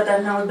 5 6 7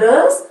 8 9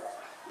 10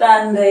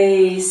 तान्दै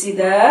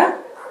सिधा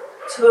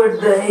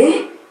छोड्दै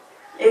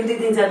 1 2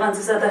 3 4 5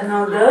 6 7 8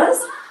 9 10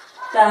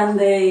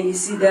 तान्दै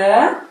सिधा।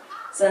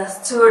 सास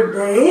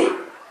छोड्दै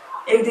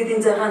 1 2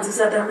 3 4 5 6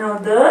 7 8 9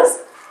 10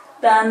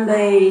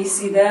 तान्दै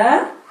सिधा।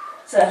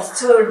 सास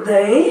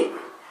छोड्दै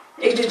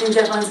 1 2 3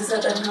 4 5 6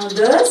 7 8 9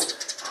 10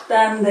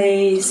 तान्दै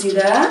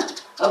सिधा।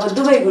 अब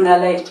दुवै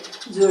घुँडालाई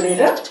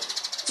जोडेर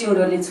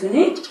चिउँडोले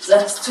छुने।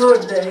 सास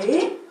छोड्दै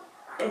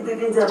 1 2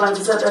 3 4 5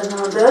 6 7 8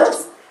 9 10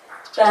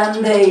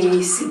 तान्दै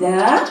सिधा।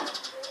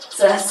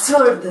 सास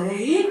छोड्दै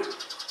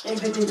 1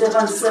 2 3 4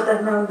 5 6 7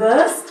 8 9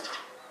 10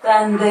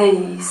 तान्दै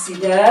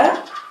सिधा।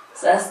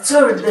 सास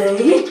छोड्दै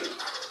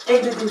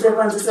 1 2 3 4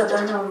 5 6 7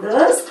 8 9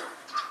 10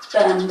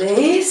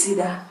 तान्दै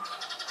सिधा।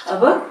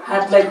 अब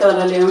हातलाई तल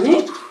ल्याउने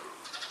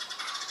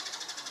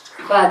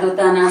पादो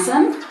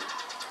तानासन।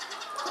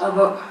 अब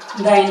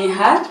दाहिने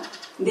हात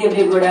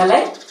देब्रे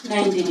गोडालाई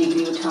 90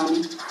 डिग्री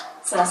उठाउने।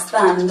 सास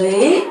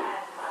तान्दै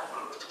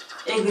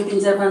 1 2 3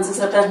 4 5 6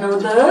 7 8 9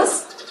 10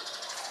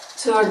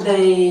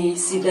 छोड्दै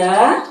सिधा।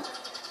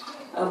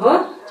 अब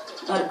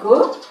अर्को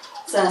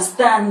सास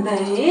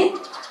तान्दै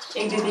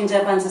 1 2 3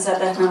 4 5 6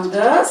 7 8 9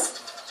 10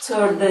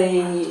 छोड्दै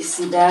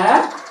सिधा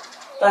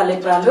पाले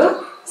पालो।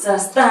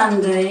 सास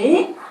तान्दै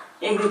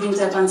 1 2 3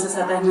 4 5 6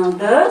 7 8 9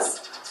 10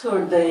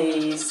 छोड्दै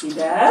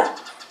सिधा।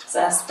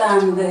 सास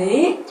तान्दै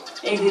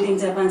 1 2 3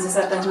 4 5 6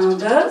 7 8 9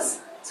 10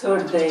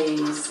 छोड्दै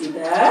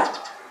सिधा।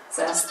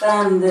 सास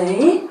तान्दै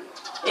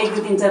 1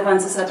 2 3 4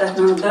 5 6 7 8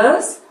 9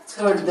 10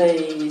 छोड्दै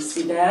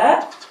सिधा।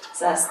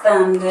 सास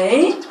तान्दै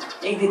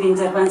 1 2 3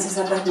 4 5 6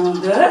 7 8 9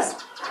 10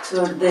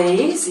 छोड्दै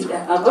सिधा।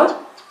 अब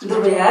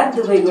दुवै हात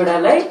दुवै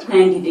गोडालाई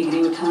 90 डिग्री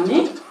उठाउने।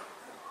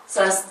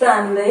 सास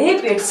तान्दै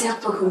पेट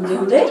स्याप्प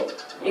खुम्च्याउँदै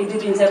 1 2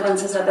 3 4 5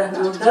 6 7 8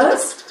 9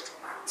 10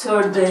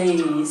 छोड्दै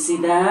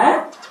सिधा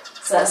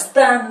सास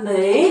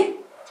तान्दै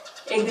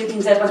 1 2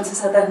 3 4 5 6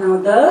 7 8 9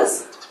 10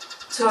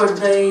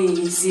 छोड्दै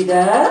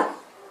सिधा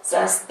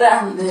सास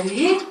तान्दै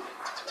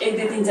 1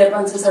 2 3 4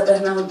 5 6 7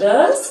 8 9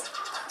 10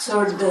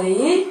 छोड्दै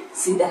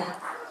सिधा।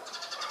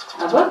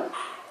 अब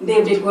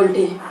देब्रे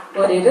कोल्टे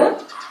परेर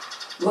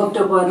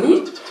घोप्टो पर्ने।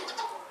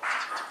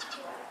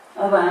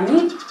 अब हामी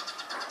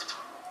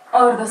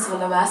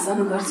अर्धशलभासन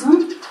गर्छौं।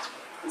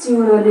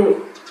 चिउरोले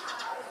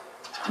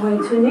भुइँ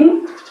छुने,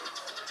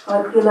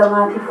 हत्केला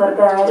माथि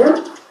फर्काएर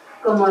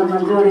कमरमा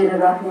जोडेर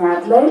राख्ने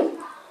हातलाई,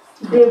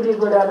 देब्रे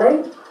गोडालाई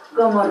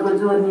कमरको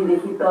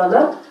जोर्नीदेखि तल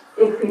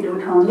 1 फिट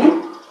उठाउने,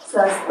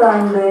 सास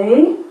तान्दै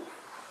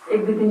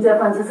 1 2 3 4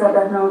 5 6 7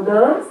 8 9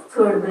 10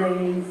 छोड्दै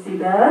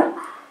सिधा।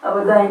 अब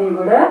दाहिने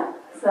गोडा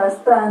सास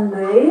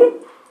तान्दै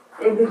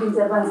 1 2 3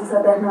 4 5 6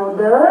 7 8 9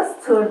 10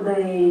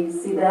 छोड्दै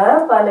सिधा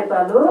पाले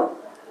पालो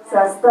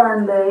सास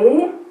तान्दै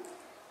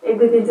 1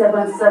 2 3 4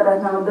 5 6 7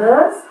 8 9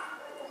 10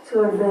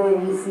 छोड्दै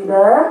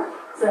सिधा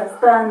सास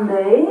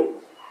तान्दै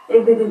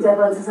 1 2 3 4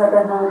 5 6 7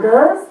 8 9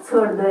 10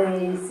 छोड्दै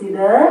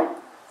सिधा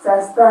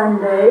सास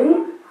तान्दै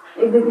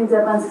 1 2 3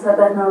 4 5 6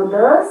 7 8 9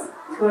 10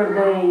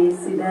 छोड्दै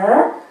सिधा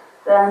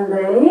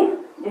तान्दै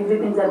 1 2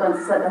 3 4 5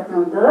 6 7 8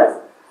 9 10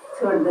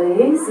 छोड्दै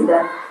सिधा।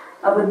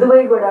 अब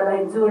दुवै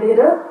गोडालाई जोडेर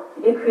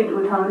 1 फिट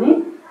उठाउने,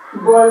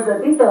 बल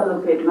जति तल्लो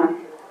पेटमा,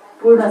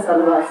 पूर्ण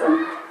शलभासन।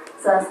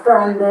 सास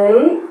तान्दै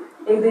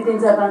 1 2 3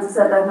 4 5 6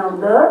 7 8 9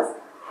 10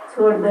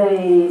 छोड्दै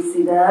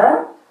सिधा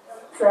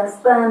सास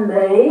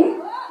तान्दै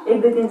 1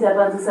 2 3 4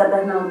 5 6 7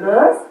 8 9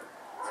 10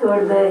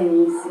 छोड्दै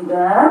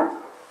सिधा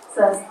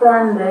सास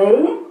तान्दै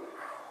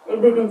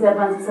 1 2 3 4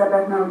 5 6 7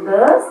 8 9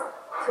 10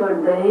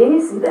 छोड्दै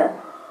सिधा।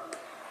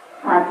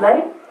 हातलाई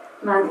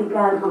माथि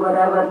काँधको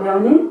बराबर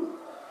ल्याउने,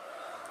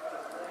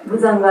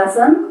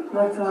 भुजङ्गासन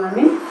गर्छौं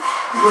हामी।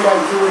 गोडा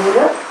जोडेर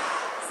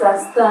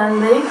सास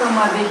तान्दै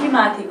कमरदेखि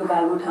माथिको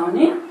भाग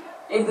उठाउने,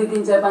 1 2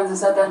 3 4 5 6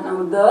 7 8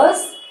 9 10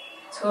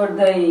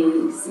 छोड्दै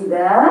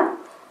सिधा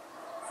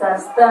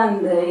सास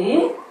तान्दै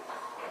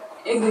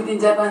 1 2 3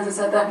 4 5 6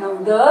 7 8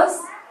 9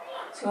 10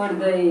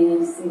 छोड्दै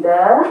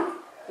सिधा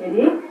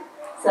फेरि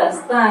सास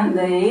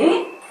तान्दै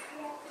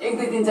 1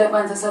 2 3 4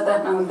 5 6 7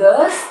 8 9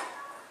 10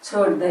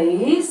 छोड्दै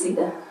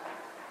सिधा।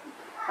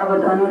 अब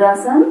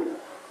धनुरासन।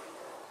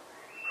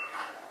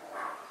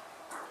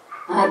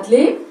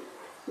 हातले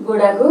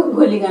गोडाको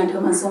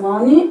गोलीगाँठोमा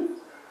समाउने,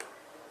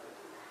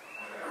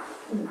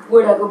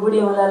 गोडाको बुढी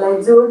औँलालाई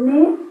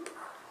जोड्ने,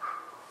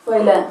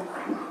 पहिला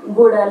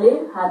गोडाले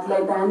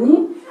हातलाई तान्ने,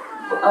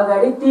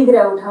 अगाडि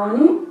तिघ्रा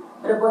उठाउने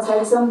र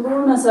पछाडि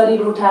सम्पूर्ण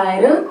शरीर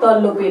उठाएर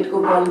तल्लो पेटको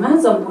बलमा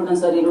सम्पूर्ण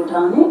शरीर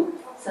उठाउने,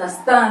 सास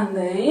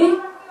तान्दै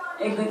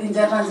 1 2 3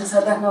 4 5 6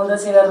 7 8 9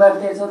 10 11 12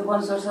 13 14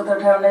 15 16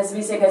 17 18 19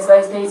 20 21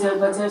 22 23 24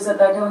 25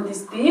 27 28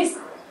 29 30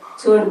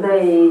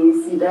 छोड्दै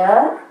सिधा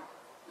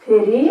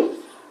फेरि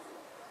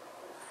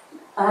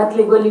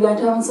हातले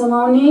गोलीगाँठामा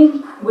समाउने,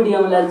 बुढी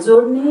औँला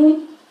जोड्ने,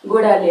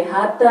 गोडाले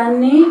हात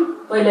तान्ने,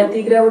 पहिला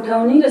तिघ्रा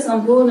उठाउने र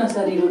सम्पूर्ण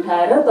शरीर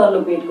उठाएर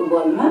तल्लो पेटको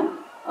बलमा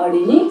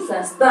अडिने,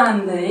 सास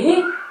तान्दै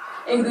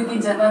 1 2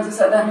 3 4 5 6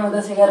 7 8 9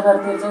 10 11 12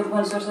 13 14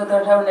 15 16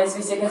 17 18 19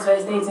 20 21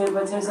 22 23 24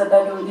 25 27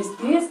 28 29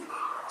 30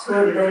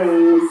 छोड्दै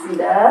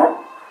सिधा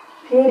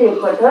फेरि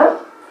एकपटक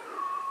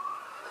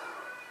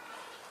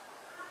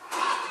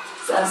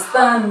सास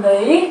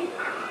तान्दै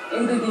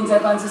 1 2 3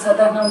 4 5 6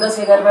 7 8 9 10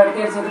 11 12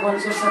 13 14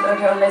 15 16 17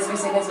 18 19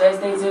 20 21 22 23 24 25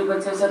 27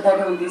 28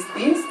 29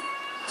 30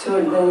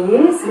 छोड्दै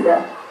सिधा।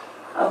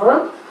 अब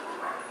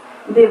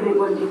देब्रे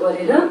कोल्टी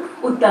परेर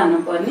उत्तानो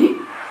पर्ने।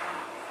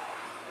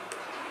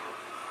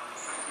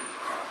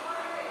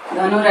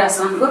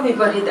 धनुरासनको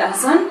विपरीत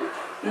आसन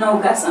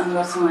नौकासन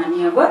गर्छौं हामी।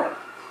 अब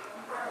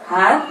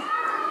हात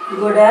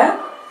गोडा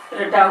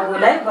र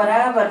टाउकोलाई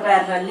बराबर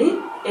प्यारलली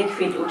 1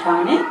 फिट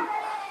उठाउने,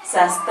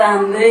 सास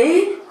तान्दै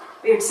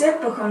पेट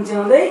सेप्पो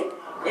खुम्च्याउँदै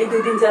 1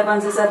 2 3 4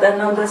 5 6 7 8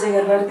 9 10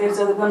 11 12 13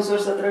 14 15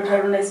 16 17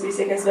 18 19 20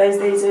 21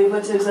 22 23 24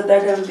 25 27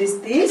 28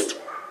 29 30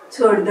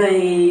 छोड्दै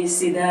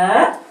सिधा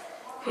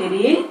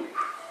फेरि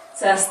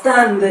सास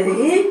तान्दै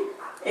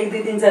 1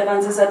 2 3 4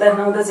 5 6 7 8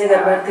 9 10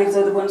 11 12 13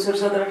 14 15 16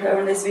 17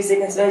 18 19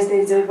 20 21 22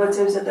 23 24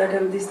 25 27 28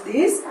 29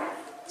 30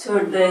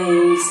 छोड्दै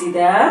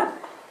सिधा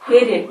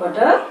फेरि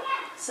एकपटक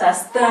सास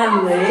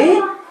तान्दै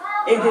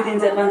 1 2 3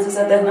 4 5 6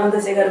 7 8 9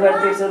 10 11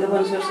 12 13 14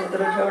 15 16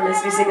 17 18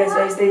 19 20 21 22 23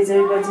 24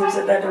 25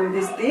 27 28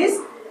 29 30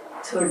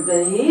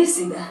 छोड्दै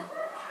सिधा।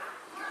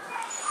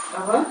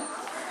 अब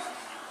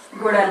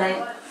गोडालाई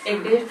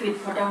 1 1.5 फिट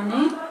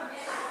फटाउने,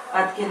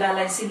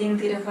 हत्केलालाई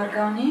सिलिङतिर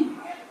फर्काउने,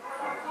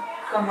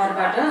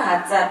 कमरबाट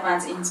हात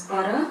 4-5 इन्च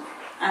पर,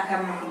 आँखा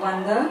मुख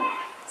बन्द,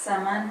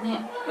 सामान्य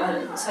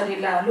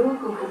शरीरलाई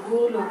हलुको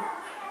कुकुलो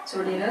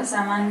छोडेर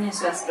सामान्य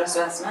श्वास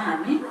प्रश्वासमा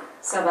हामी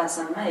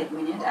शवासनमा 1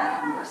 मिनेट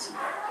आराम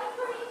गर्छौं।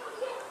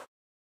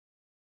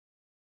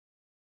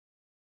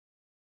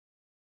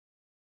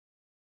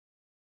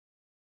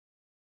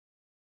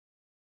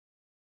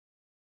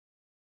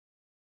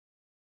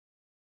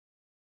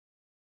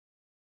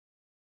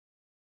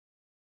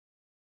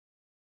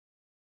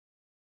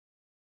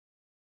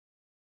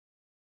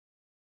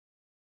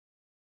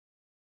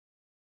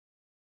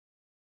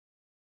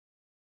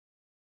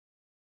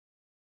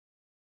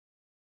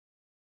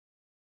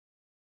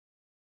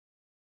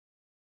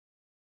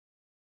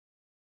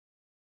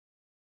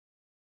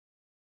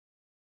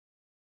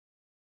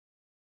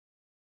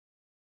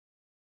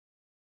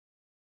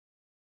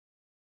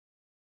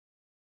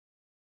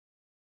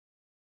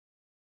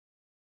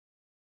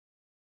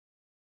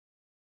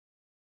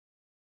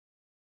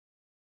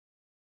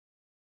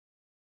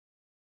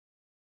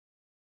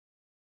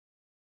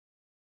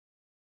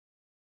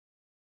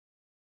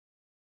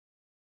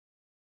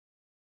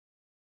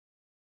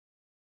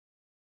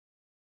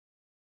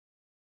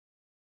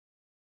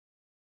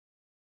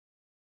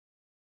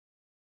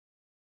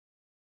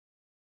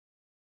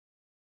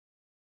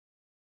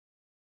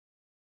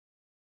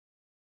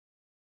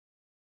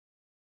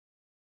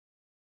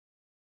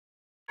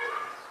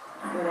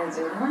 गोडा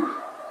जोडौँ,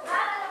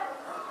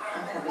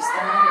 आँखा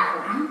बिस्तारै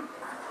खोलौँ,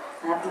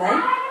 हातलाई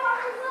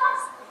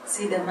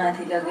सिधा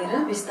माथि लगेर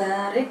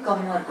बिस्तारै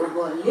कम्मरको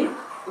बलले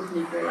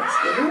उठ्ने प्रयास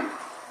गरौँ।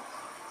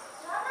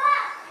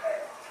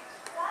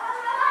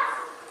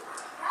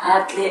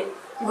 हातले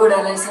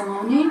गोडालाई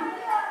समाउने,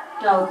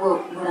 टाउको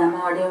घुँडामा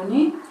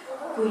अड्याउने,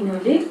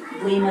 कुइनोले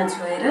भुइँमा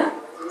छोएर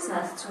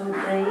सास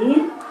छोड्दै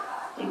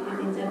 1 2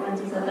 3 4 5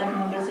 6 7 8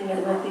 9 10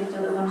 11 12 13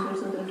 14 15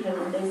 16 17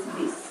 18 19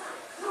 20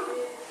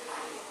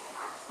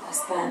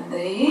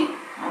 तान्दै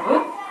अब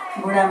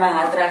घुँडामा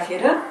हात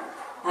राखेर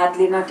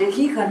हातले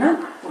नटेकिकन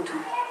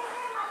उठौँ।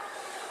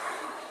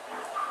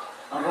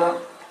 अब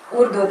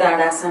ऊर्ध्व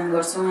ताडासन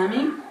गर्छौँ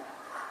हामी।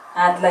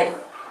 हातलाई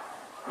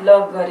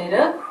लक गरेर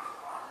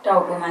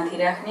टाउको माथि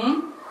राख्ने,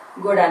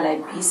 गोडालाई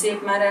भी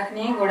शेपमा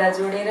राख्ने, गोडा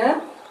जोडेर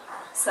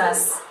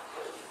सास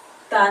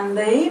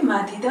तान्दै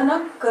माथि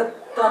तनक्क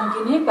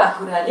तन्किने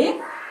पाखुराले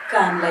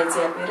कानलाई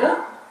च्यापेर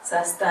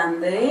सास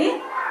तान्दै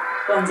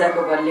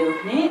पन्जाको बलले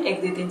उठ्ने।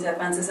 1 2 3 4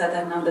 5 6 7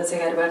 8 9 10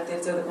 11 12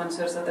 13 14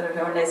 15 16 17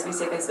 18 19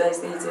 20 21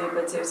 22 23 24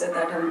 25 27 28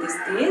 29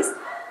 30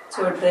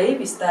 छोड्दै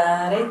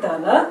बिस्तारै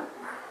तल,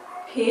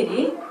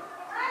 फेरि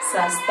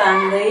सास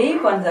तान्दै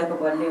पन्जाको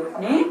बलले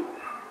उठ्ने।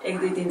 1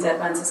 2 3 4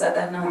 5 6 7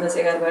 8 9 10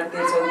 11 12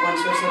 13 14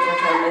 15 16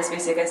 17 18 19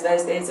 20 21 22 23 24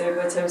 25 26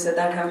 27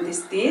 28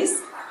 29 30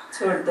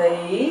 छोड्दै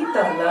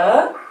तल,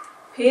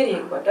 फेरि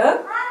एकपटक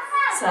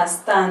सास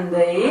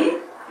तान्दै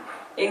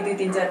 1 2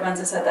 3 4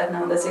 5 6 7 8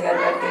 9 10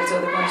 11 12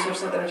 13 14 15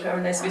 16 17 18 19 20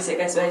 21 22 23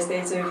 24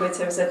 25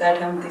 26 27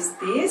 28 29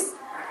 30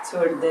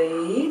 छोड्दै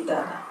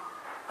तल।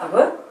 अब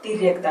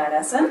तिर्यक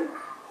ताडासन,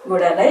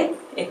 गोडालाई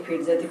 1 फिट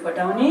जति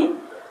फटाउने,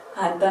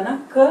 हात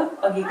तनक्क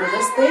अघिको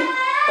जस्तै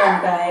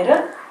तन्काएर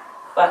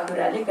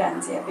पाखुराले कान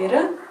च्यापेर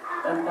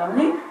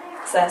तन्काउने,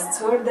 सास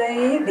छोड्दै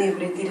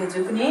देब्रेतिर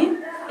झुक्ने।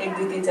 1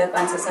 2 3 4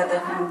 5 6 7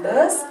 8 9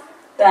 10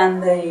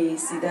 तान्दै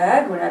सिधा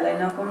घुँडालाई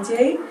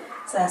नकुम्च्याइ,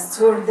 सास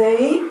छोड्दै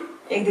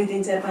 1 2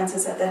 3 4 5 6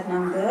 7 8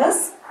 9 10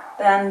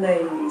 तान्दै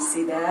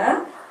सिधा,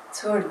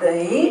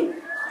 छोड्दै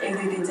 1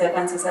 2 3 4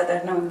 5 6 7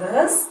 8 9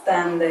 10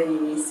 तान्दै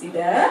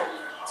सिधा,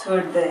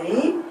 छोड्दै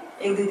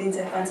 1 2 3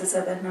 4 5 6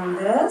 7 8 9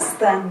 10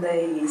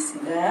 तान्दै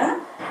सिधा,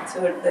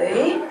 छोड्दै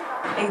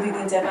 1 2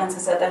 3 4 5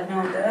 6 7 8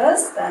 9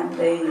 10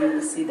 तान्दै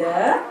सिधा,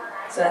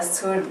 सास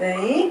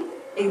छोड्दै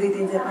 1 2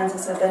 3 4 5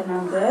 6 7 8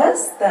 9 10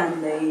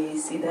 तान्दै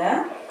सिधा।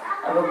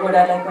 अब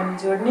गोडालाई पनि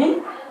जोड्ने,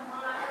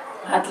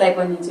 हातलाई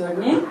पनि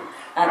जोड्ने।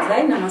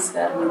 हातलाई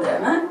नमस्कार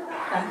मुद्रामा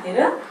राखेर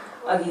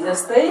अघि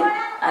जस्तै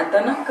हात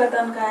तनक्क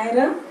तन्काएर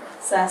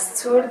सास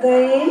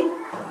छोड्दै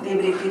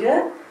देब्रेतिर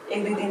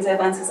 1 2 3 4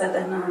 5 6 7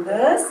 8 9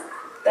 10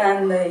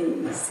 तान्दै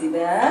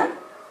सिधा,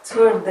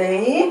 छोड्दै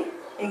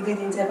 1 2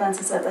 3 4 5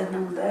 6 7 8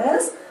 9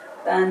 10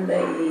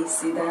 तान्दै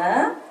सिधा,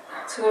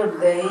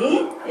 छोड्दै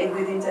 1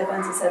 2 3 4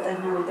 5 6 7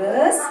 8 9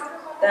 10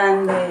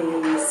 तान्दै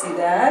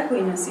सिधा,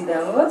 कुइनो सिधा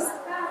होस्,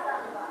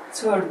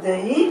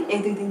 छोड्दै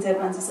 1 2 3 4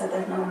 5 6 7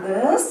 8 9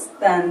 10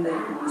 तान्दै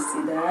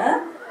सिधा,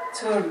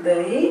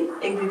 छोड्दै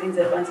 1 2 3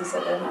 4 5 6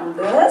 7 8 9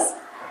 10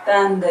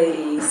 तान्दै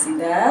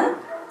सिधा,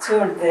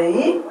 छोड्दै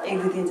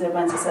 1 2 3 4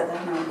 5 6 7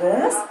 8 9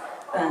 10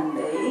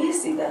 तान्दै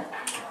सिधा।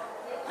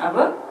 अब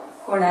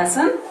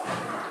कोणासन,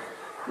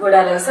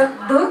 गोडालाई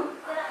सक्दो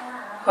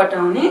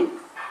फटाउने,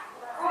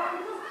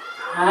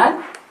 हात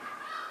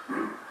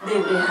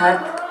देब्रे हात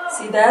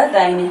सिधा,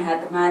 दाहिने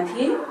हात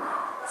माथि,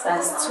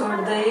 सास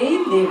छोड्दै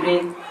देब्रे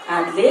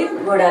हातले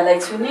गोडालाई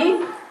छुने,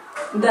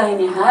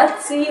 दाहिने हात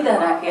सिधा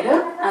राखेर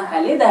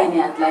आँखाले दाहिने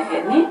हातलाई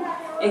हेर्ने।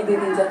 1 2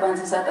 3 4 5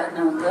 6 7 8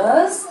 9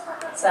 10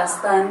 सास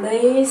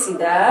तान्दै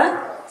सिधा,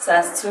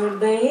 सास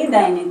छोड्दै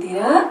दाहिनेतिर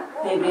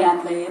देब्रे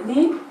हातलाई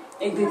हेर्ने।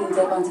 1 2 3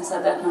 4 5 6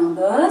 7 8 9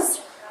 10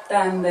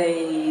 तान्दै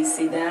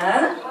सिधा,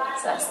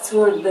 सास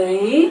छोड्दै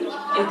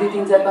 1 2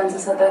 3 4 5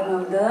 6 7 8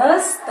 9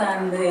 10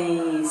 तान्दै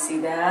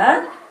सिधा,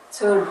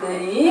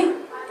 छोड्दै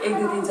 1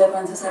 2 3 4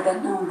 5 6 7 8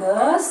 9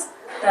 10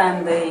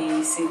 तान्दै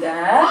सिधा,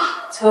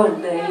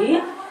 छोड्दै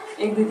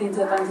 1 2 3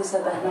 4 5 6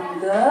 7 8 9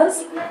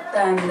 10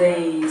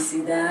 तान्दै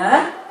सिधा,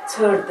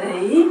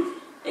 छोड्दै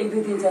 1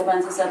 2 3 4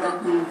 5 6 7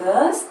 8 9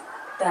 10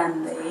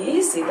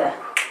 तान्दै सिधा।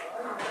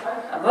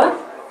 अब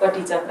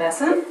कटी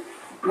चक्रासन,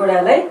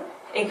 गोडालाई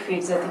 1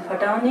 फिट जति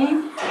फटाउने,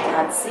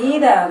 हात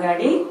सिधा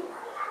अगाडि,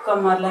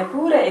 कम्मरलाई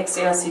पुरा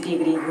 180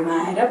 डिग्री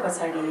घुमाएर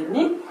पछाडि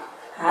हेर्ने,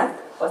 हात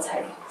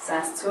पछाडि,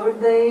 सास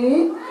छोड्दै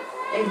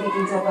 1 2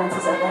 3 4 5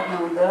 6 7 8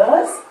 9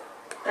 10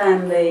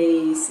 तान्दै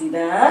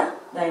सिधा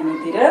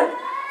दाहिनेतिर,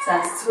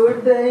 सास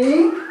छोड्दै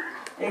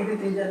 1 2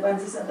 3 4 5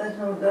 6 7 8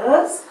 9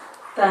 10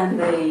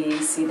 तान्दै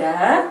सिधा,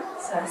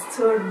 सास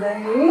छोड्दै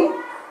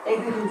 1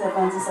 2 3 4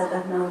 5 6 7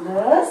 8 9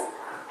 10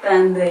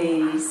 तान्दै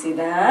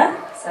सिधा,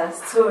 सास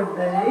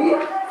छोड्दै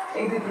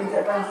 1 2 3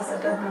 4 5 6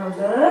 7 8 9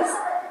 10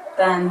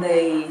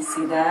 तान्दै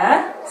सिधा,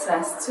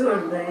 सास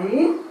छोड्दै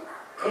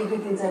 1 2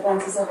 3 4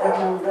 5 6 7 8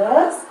 9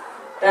 10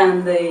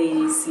 तान्दै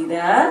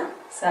सिधा,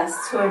 सास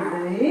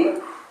छोड्दै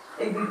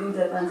 1 2 3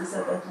 4 5 6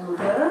 7 8 9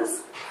 10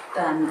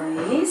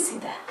 तान्दै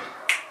सिधा।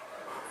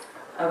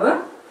 अब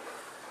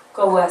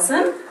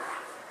कौवासन,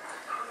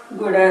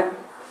 गोडा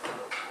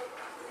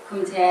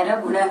खुम्च्याएर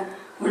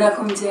घुँडा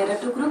खुम्च्याएर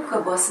टुक्रुक्क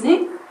बस्ने।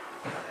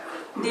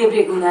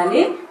 देब्रे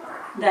घुँडाले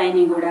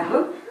दाहिने घुँडा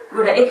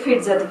 1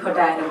 फिट जति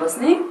फटाएर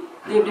बस्ने।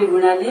 देब्रे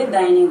घुँडाले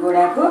दाहिने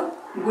घुँडाको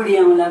बुढी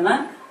औँलामा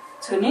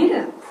छुने र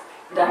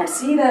ढाड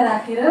सिधा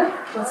राखेर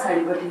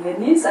पछाडिपट्टि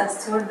हेर्ने। सास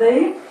छोड्दै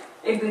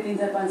 1 2 3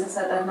 4 5 6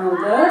 7 8 9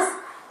 10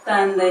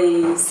 तान्दै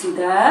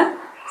सिधा।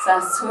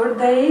 सास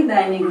छोड्दै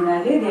दाहिने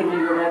घुँडाले देब्रे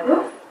घुँडाको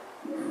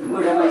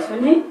घुँडामा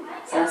छुने।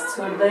 सास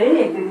छोड्दै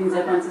 1 2 3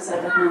 4 5 6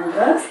 7 8 9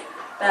 10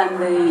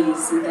 तान्दै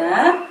सिधा।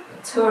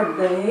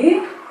 छोड्दै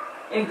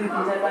 1 2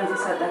 3 4 5 6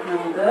 7 8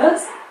 9 10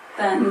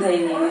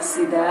 तान्दै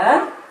सिधा।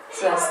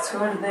 सास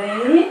छोड्दै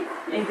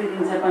 1 2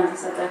 3 4 5 6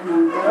 7 8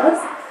 9 10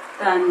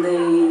 तान्दै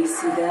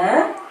सिधा।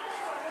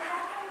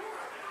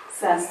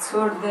 सास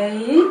छोड्दै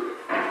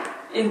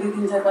 1 2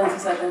 3 4 5 6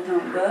 7 8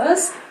 9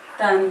 10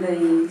 तान्दै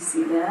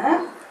सिधा।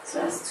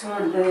 सास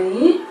छोड्दै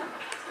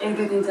 1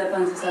 2 3 4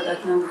 5 6 7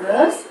 8 9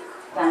 10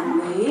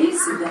 तान्दै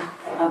सिधा।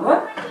 अब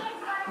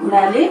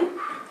घुँडाले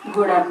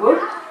गोडाको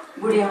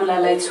बुढी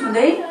औँलालाई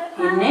छुँदै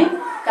हिँड्ने,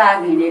 काग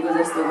हिँडेको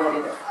जस्तो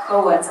गरेर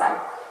कौवा चाल।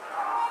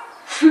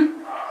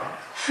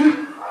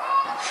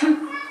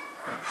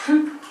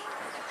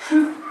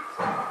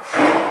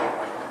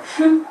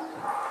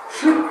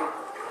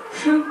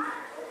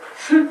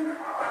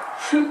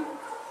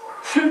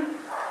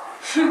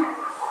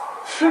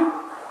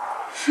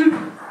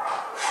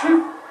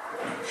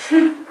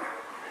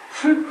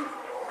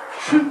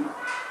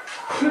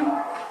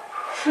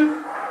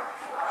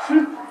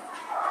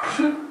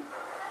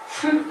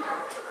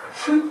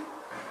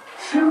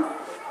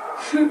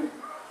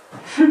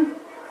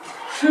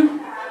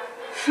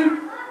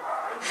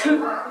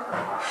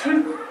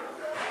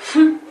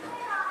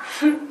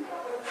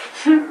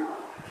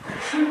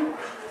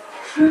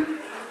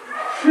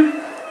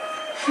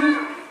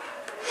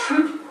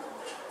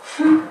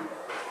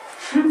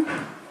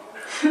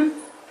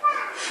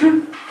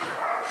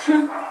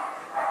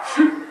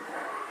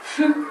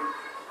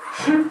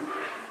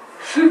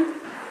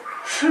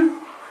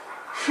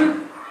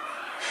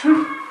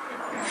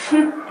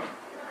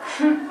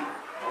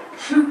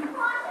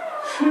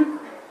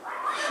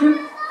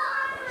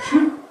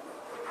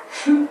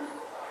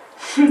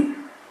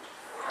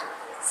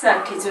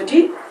 चोटी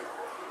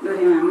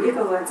गर्यौं हामीले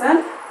कौवा चाल।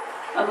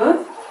 अब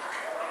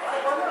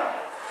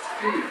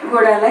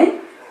गोडालाई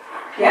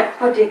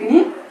ढ्याप्प टेक्ने,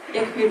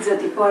 1 फिट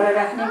जति पर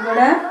राख्ने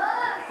गोडा।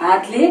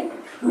 हातले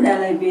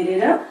घुँडालाई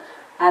बेरेर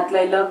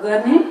हातलाई लक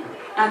गर्ने।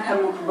 आँखा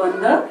मुख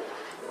बन्द,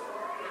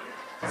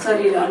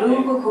 शरीर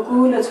हलुको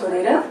खुकुलो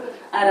छोडेर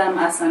आराम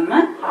आसनमा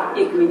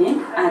 1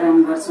 मिनेट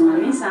आराम गर्छौं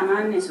हामी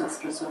सामान्य श्वास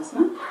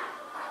प्रश्वासमा।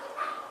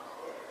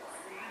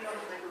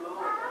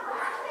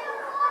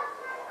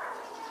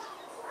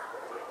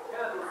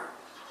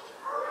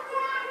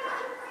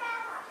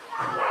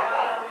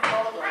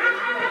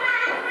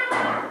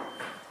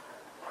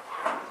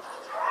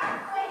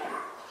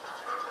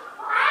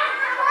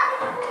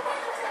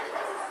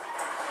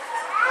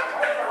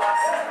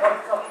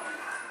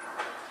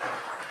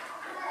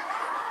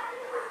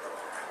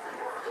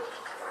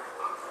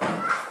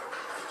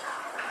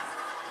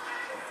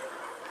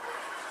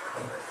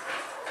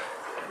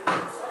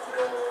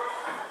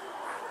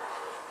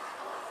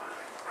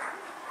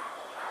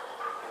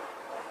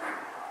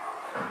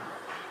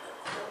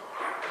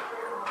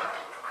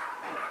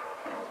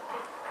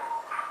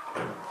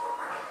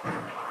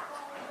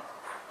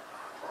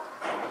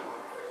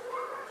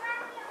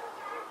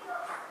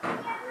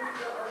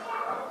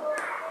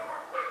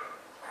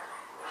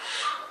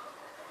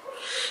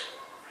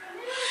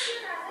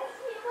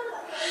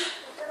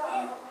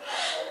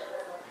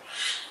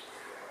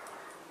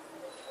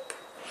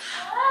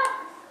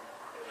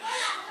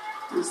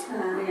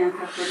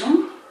 आँखा खोलौँ,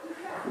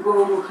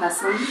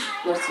 गोमुखासन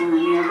गर्छौँ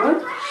हामी। अब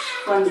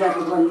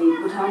पन्जाको बल्ली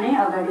उठाउने,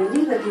 अगाडि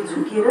अलिकति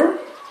झुकेर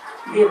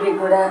देब्रे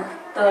गोडा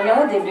तल,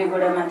 देब्रे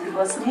गोडा माथि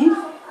बस्ने।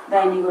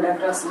 दाहिने गोडा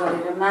क्रस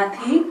गरेर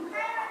माथि,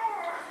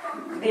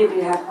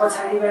 देब्रे हात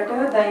पछाडिबाट,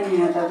 दाहिने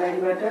हात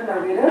अगाडिबाट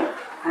लगेर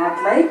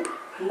हातलाई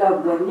लक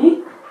गर्ने।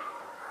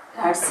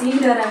 ढाड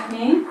सिधा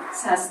राख्ने,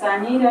 सास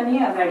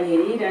तानिरहने, अगाडि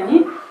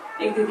हेरिरहने।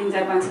 1 2 3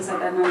 4 5 6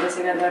 7 8 9 10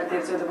 11 12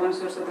 13 14 15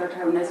 16 17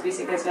 18 19 20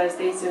 21 22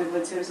 23 24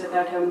 25 27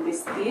 28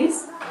 29 30।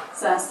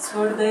 सास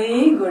छोड्दै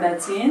गोडा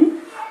चेन,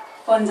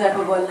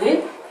 पन्जाको बलले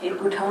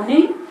हिप उठाउने।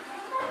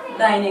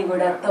 दाहिने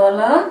गोडा तल,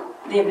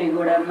 देब्रे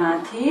गोडा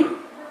माथि,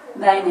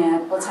 दाहिने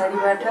हात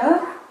पछाडिबाट,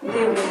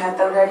 देब्रे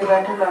हात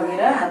अगाडिबाट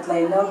लगेर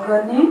हातलाई लक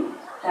गर्ने।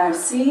 ढाड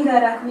सिधा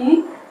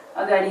राख्ने,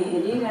 अगाडि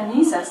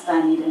हेरिरहने, सास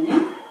तानिरहने।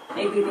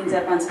 1 2 3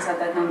 4 5 6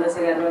 7 8 9 10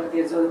 11 12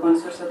 13 14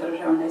 15 16 17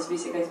 18 19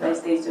 20 21 22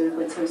 23 24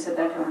 25 27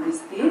 28 29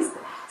 30।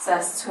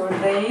 सास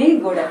छोड्दै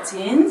गोडा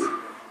चेन्ज,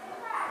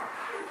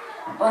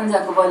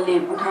 पन्जाको बलले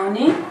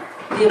उठाउने।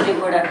 देब्रे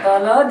गोडा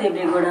तल,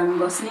 देब्रे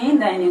गोडामा बस्ने,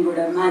 दाहिने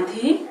गोडा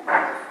माथि,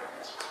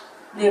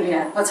 देब्रे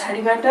हात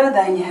पछाडिबाट,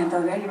 दाहिने हात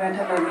अगाडिबाट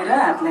लगेर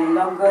हातलाई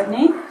लक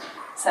गर्ने।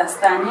 सास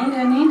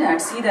तानिरहने, ढाड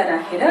सिधा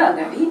राखेर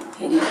अगाडि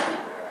हेरिरहने।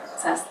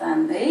 सास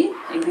तान्दै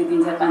 1 2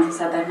 3 4 5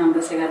 6 7 8 9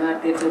 10 11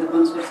 12 13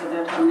 14 15 16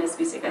 17 18 19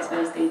 20 21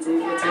 22 23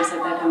 24 25 27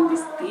 28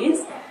 29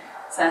 30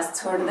 सास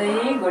छोड्दै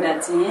गोडा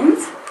चेन्ज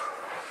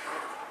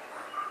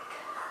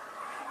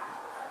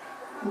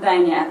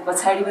दाहिने हात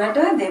पछाडिबाट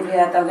देब्रे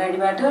हात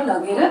अगाडिबाट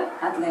लगेर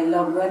हातलाई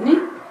लक गर्ने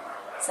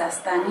सास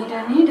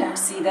तानिरहने ढाड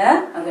सिधा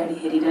अगाडि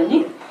हेरिरहने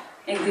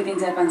 1 2 3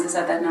 4 5 6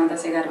 7 8 9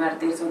 10 11 12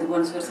 13 14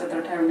 15 16 17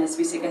 18 19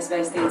 20 21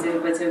 22 23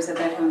 24 25 27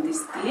 28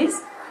 29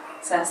 30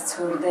 सास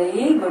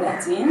छोड्दै गोडा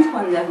चेन्ज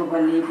पन्जाको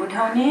बल्ली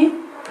उठाउने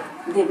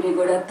देब्रे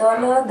गोडा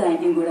तल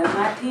दाहिने गोडा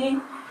माथि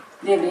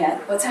देब्रे हात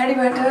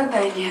पछाडिबाट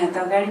दाहिने हात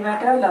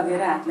अगाडिबाट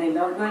लगेर हातलाई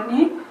लक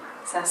गर्ने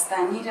सास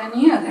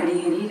तानिरहने अगाडि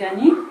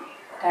हेरिरहने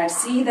ढाड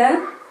सिधा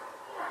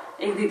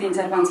 1 2 3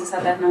 4 5 6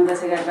 7 8 9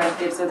 10 11 12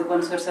 13 14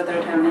 15 16 17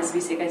 18 19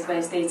 20 21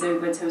 22 23 24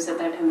 25 27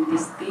 28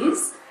 29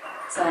 30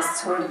 सास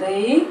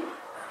छोड्दै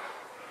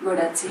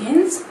गोडा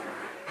चेन्ज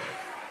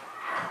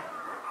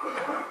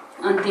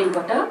अन्तिम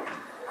पटक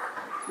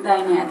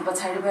दाहिने हात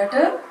पछाडिबाट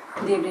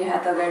देब्रे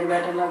हात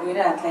अगाडिबाट लगेर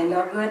हातलाई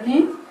लक गर्ने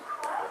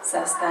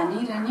सास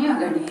तानिरहने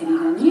अगाडि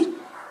हेरिरहने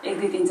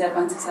 1 2 3 4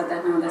 5 6 7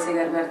 8 9 10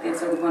 11 12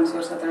 13 14 15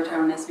 16 17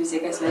 18 19 20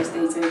 21 22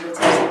 23 24 25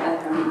 27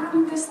 28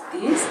 29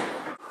 30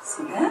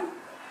 सिधा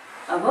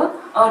अब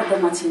अर्ध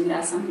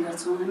मछिन्द्रासन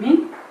गर्छौं हामी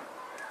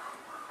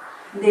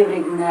देब्रे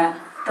घुँडा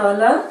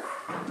तल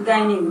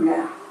दाहिने घुँडा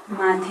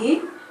माथि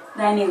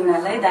दाहिने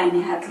घुँडालाई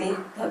दाहिने हातले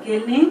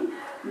धकेल्ने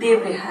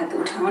देब्रे हात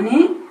उठाउने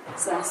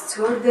सास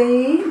छोड्दै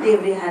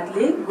देब्रे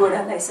हातले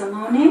गोडालाई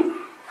समाउने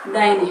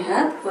दाहिने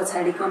हात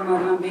पछाडि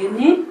कम्मरमा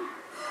बेर्ने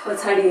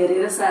पछाडि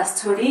हेरेर सास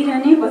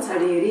छोडिरहने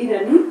पछाडि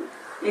हेरिरहने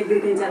 1 2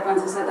 3 4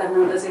 5 6 7 8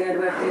 9 10 11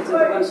 12 13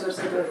 14 15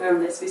 16 17 18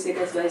 19 20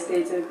 21 22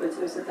 23 24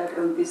 25 27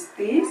 28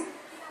 30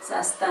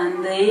 सास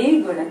तान्दै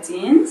गोडा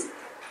चेन्ज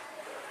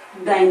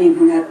दाहिने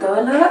घुँडा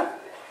तल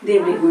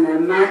देब्रे घुँडा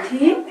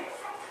माथि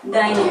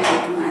दाहिने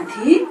हात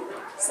माथि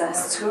सास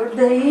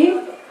छोड्दै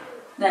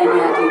दाहिने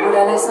हातले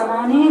गोडालाई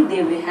समाउने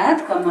देब्रे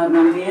हात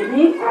कम्मरमा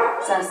बेर्ने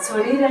सास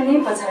छोडिरहने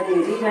पछाडि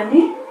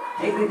हेरिरहने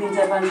 1 2 3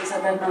 4 5 6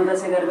 7 8 9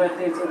 10 11 12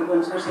 13 14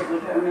 15 16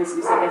 17 18 19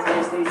 20 21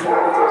 22 23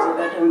 24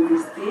 27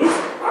 28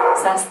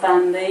 30 सास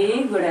तान्दै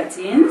गोडा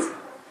चेन्ज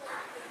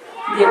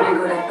देब्रे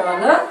गोडा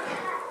तल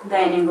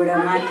दाहिने गोडा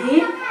माथि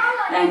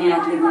दाहिने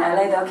हातले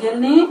गोडालाई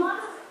धकेल्ने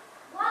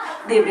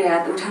देब्रे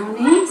हात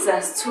उठाउने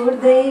सास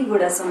छोड्दै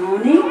गोडा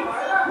समाउने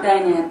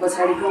दाहिने हात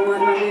पछाडि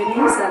कम्मरमा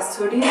बेर्ने सास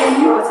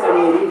छोडिरहने पछाडि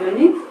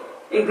हेरिरहने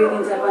 1 2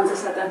 3 4 5 6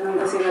 7 8 9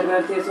 10 11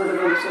 12 13 14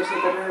 15 16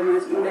 17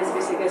 18 19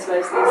 20 21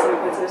 22 23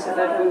 24 27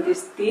 28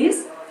 29 30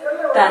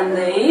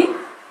 तान्दै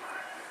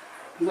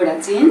गोडा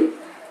चेन्ज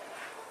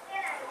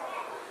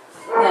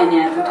दाहिने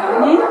हात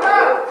उठाउने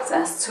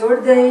सास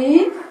छोड्दै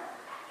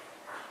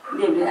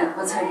देब्रे हात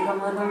पछाडि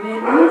कम्मरमा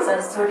बेर्ने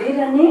सास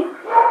छोडिरहने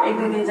 1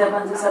 2 3 4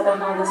 5 6 7 8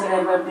 9 10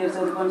 11 12 13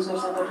 14 15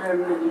 16 17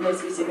 18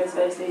 19 20 21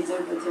 22 23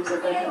 24 25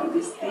 27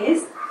 28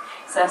 30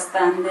 सास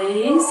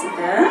तान्दै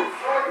सिधा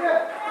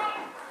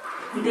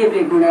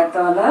देब्रे घुँडा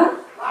तल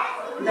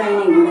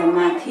दाहिने घुँडा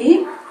माथि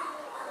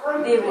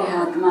देब्रे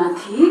हात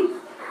माथि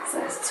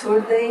सास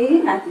छोड्दै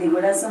हातले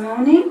गोडा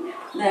समाउने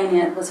दाहिने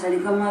हात पछाडि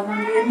कम्मरमा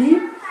बेर्ने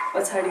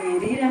पछाडि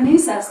हेरिरहने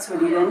सास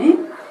छोडिरहने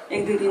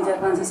 1 2 3 4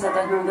 5 6 7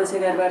 8 9 10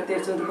 11 12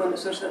 13 14 15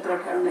 16 17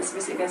 18 19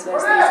 20 21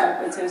 22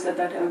 23 24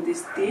 27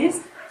 28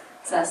 30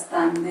 सास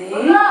तान्दै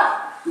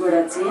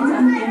गोडा चेन्ज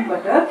अन्तिम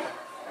पटक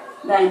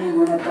दाहिने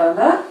घुँडा तल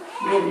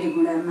देब्रे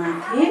घुँडा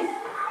माथि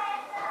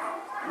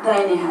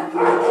दाहिने हात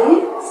माथि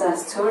सास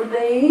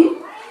छोड्दै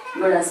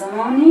गोडा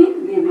समाउने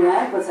देब्रे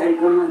हात पछाडि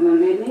कम्मरमा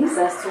बेर्ने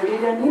सास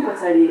छोडिरहने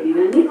पछाडि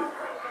हेरिरहने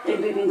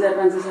 1 2 3 4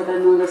 5 6 7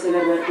 8 9 10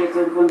 11 12 13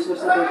 14 15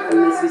 16 17 18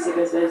 19 20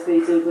 21 22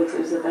 23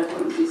 24 27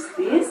 28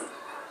 30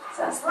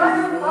 सास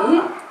तान्दै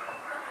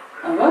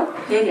अब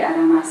फेरि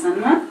आराम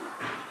आसनमा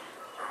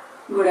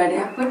गोडा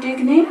ढ्याप्प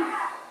टेक्ने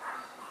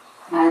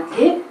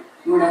हातले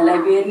घुँडालाई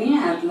बेर्ने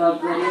हात लक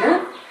गरेर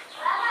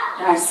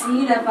ढाड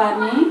सिधा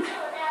पार्ने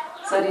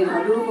शरीर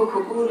हलुको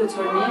खुकुलो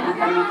छोड्ने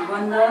आँखा मुख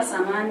बन्द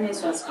सामान्य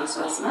श्वास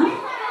प्रश्वासमा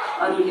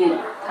अरूले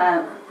थाहा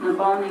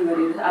नपाउने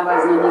गरेर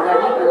आवाज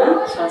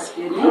ननिकालिकन श्वास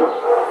फेर्ने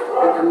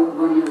आँखा मुख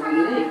बन्द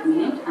गरेर 1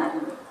 मिनेट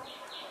आराम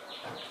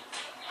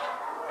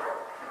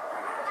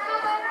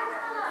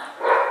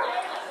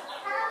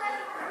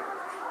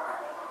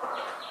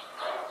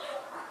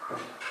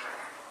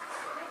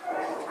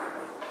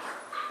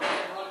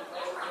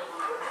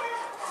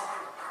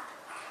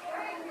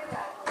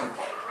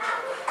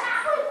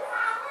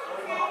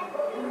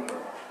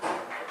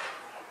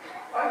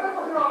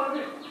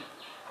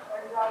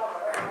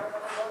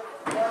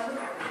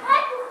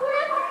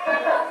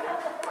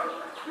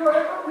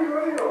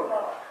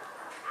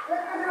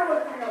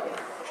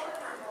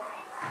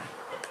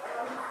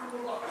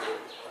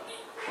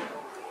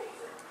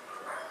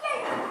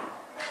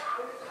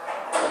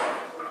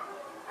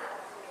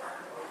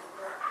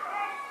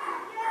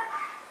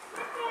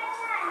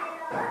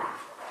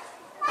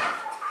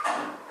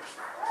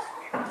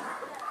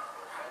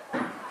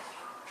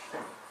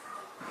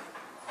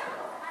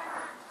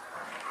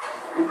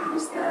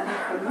बिस्तारै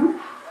खोल्नु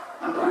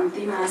अब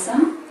अन्तिम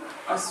आसन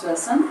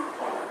आश्वासन।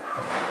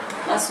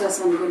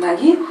 आश्वासनको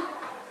लागि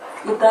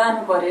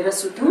उतानो परेर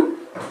सुतौँ,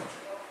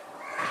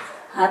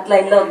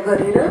 हातलाई लक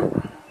गरेर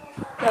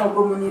टाउको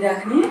मुनि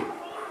राख्ने,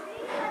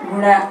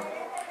 घुँडा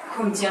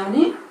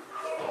खुम्च्याउने,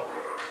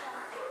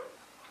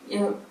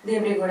 यो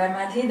देब्रे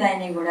घुँडामाथि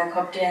दाहिने घुँडा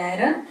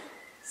खप्ट्याएर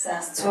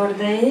सास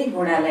छोड्दै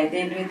घुँडालाई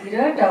देब्रेतिर,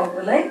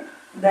 टाउकोलाई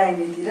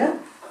दाहिनेतिर।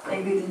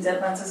 1 2 3 4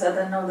 5 6 7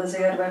 8 9 10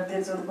 11 12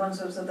 13 14 15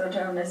 16 17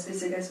 18 19 20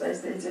 21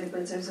 22 23 24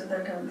 25 27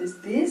 28 29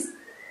 30।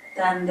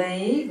 तान्दै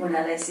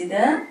घुँडालाई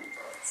सिधा,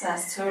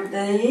 सास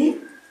छोड्दै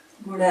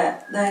घुँडा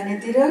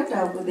दाहिनेतिर,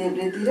 टाउको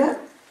देब्रेतिर।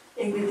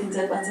 1 2 3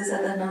 4 5 6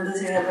 7 8 9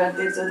 10 11 12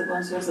 13 14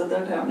 15 16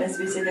 17 18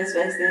 19 20 21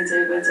 22 23 24 25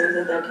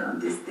 27 28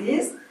 29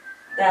 30।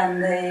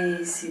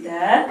 तान्दै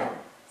सिधा,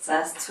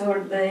 सास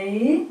छोड्दै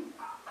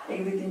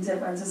 1 2 3 4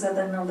 5 6 7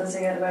 8 9 10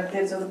 11 12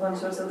 13 14 15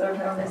 16 17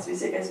 18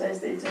 19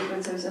 20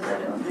 21 22 23 24 25 27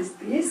 28 29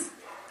 30।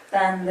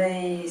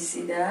 तान्दै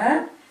सिधा,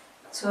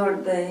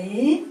 छोड्दै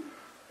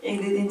 1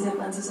 2 3 4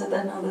 5 6 7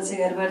 8 9 10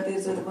 11 12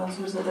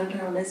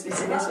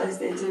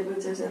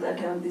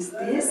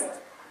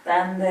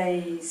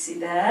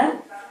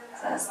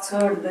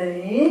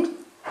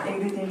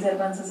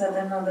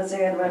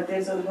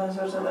 13 14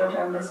 15 16 17 18 19 20 21 22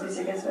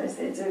 23 24 25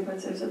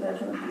 27 28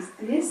 29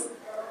 30।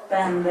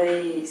 तान्दै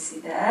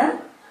सिधा,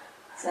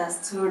 सास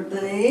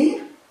छोड्दै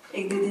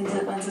 1 2 3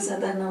 4 5 6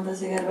 7 8 9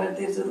 10 11 12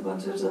 13 14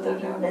 15 16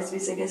 17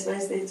 18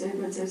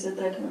 19 20 21 22 23 24 25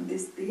 27 28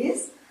 29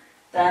 30।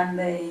 तान्दै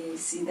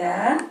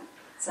सिधा,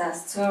 सास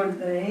छोड्दै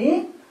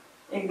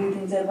 1 2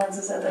 3 4 5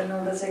 6 7 8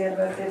 9 10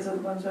 11 12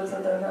 13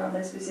 14 15 16 17 18 19 20 21 22 23 24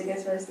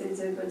 25 27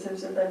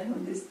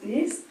 28 29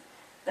 30।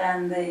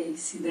 तान्दै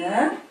सिधा,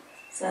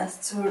 सास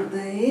छोड्दै 1 2 3 4 5 6 7 8 9 10 11 12 13 14 15 16 17 18 19 20 21 22 23 24 25 27 28 29 30। तान्दै सिधा,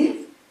 सास छोड्दै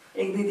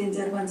 1 2 3 4 5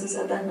 6 7 8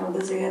 9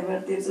 10 11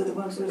 12 13 14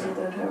 15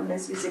 16 17 18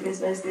 19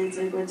 20 21 22 23 24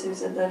 25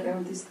 27 28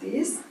 29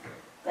 30।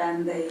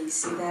 तान्दै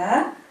सिधा,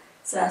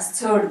 सास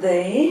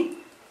छोड्दै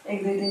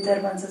 1 2 3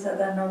 4 5 6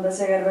 7 8 9 10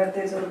 11 12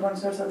 13 14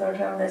 15 16 17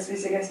 18 19 20 21 22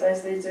 23 24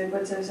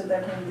 25 27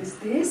 28 29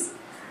 30।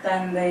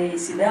 तान्दै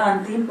सिधा,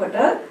 अन्तिम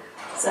पटक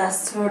सास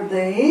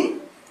छोड्दै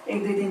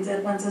 1 2 3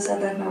 4 5 6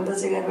 7 8 9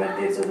 10 11 12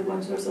 13 14 15 16 17 18 19 20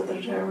 21 22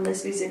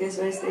 23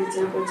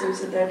 24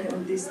 25 27 28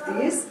 29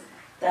 30।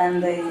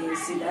 तान्दै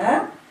सिधा,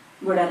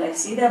 घुँडालाई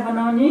सिधा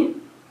बनाउने,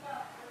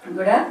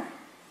 घुँडा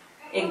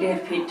 1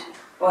 1.5 फिट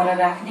पर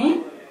राख्ने,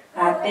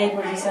 हात त्यही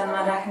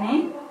पोजिसनमा राख्ने,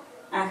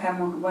 आँखा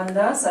मुख बन्द,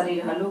 शरीर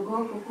हलुको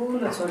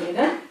कुकुलो छोडेर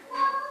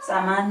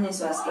सामान्य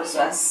श्वास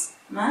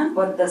प्रश्वासमा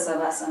बद्ध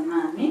शवासनमा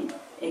हामी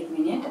 1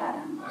 मिनेट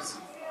आराम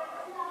गर्छौँ।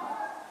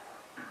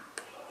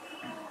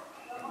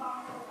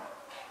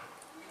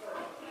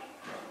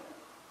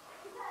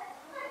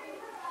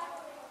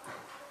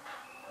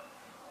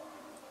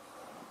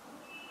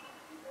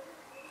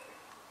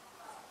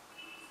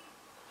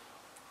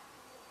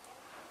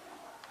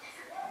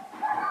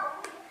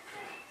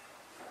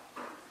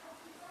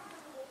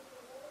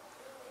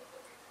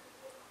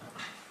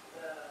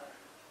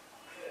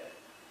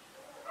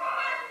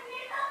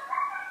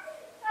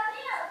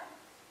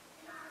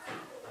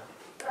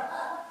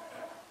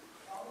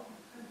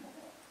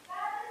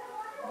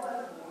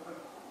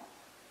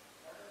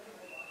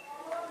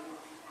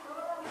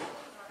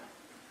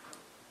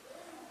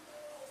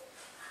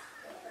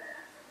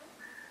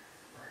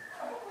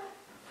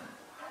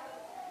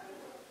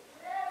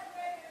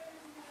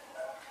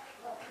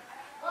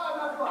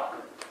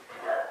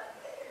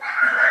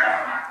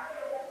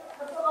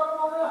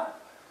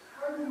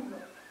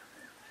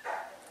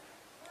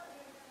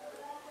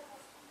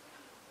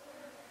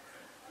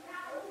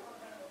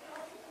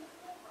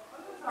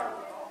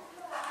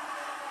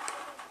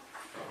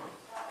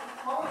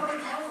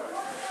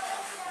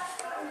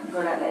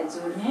 घुँडालाई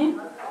जोड्ने,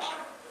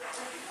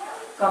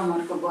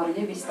 कम्मरको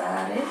बलले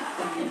बिस्तारै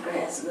उठ्ने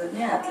प्रयास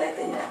गर्ने, हातलाई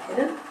त्यही राखेर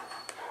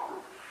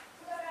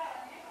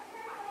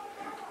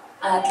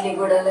हातले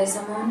घुँडालाई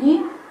समाउने,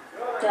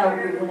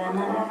 टाउको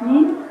घुँडामा राख्ने,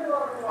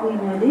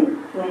 कुइनले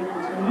भुइँ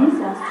नछुने,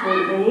 सास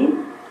छोड्दै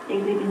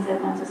 1 2 3 4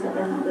 5 6 7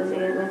 8 9 10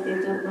 11 12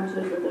 13 14 15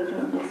 16 17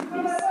 18 19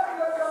 20।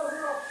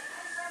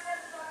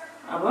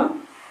 अब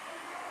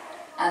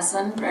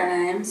आसन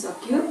प्राणायाम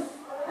सक्यो।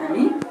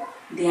 हामी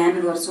ध्यान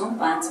गर्छौँ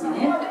 5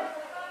 मिनेट,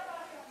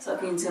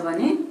 सकिन्छ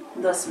भने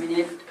 10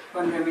 मिनेट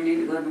 15 मिनेट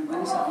गर्नु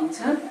पनि सकिन्छ।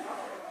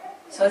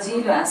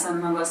 सजिलो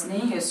आसनमा बस्ने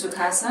यो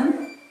सुखासन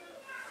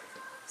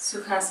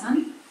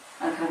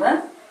अथवा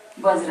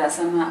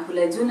वज्रासनमा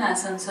आफूलाई जुन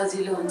आसन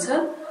सजिलो हुन्छ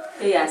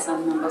त्यही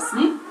आसनमा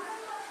बस्ने।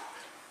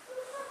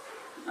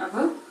 अब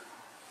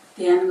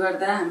ध्यान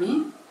गर्दा हामी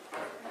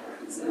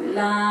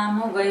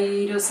लामो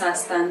गहिरो सास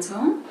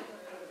तान्छौँ,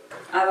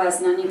 आवाज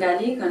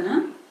ननिकालिकन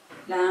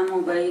लामो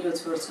गहिरो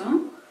छोड्छौँ।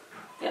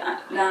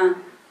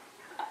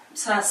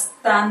 सास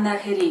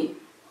तान्दाखेरि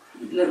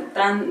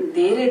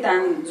धेरै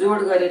जोड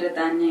गरेर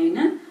तान्ने होइन,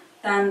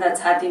 तान्दा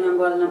छातीमा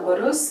बल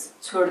नपरोस्,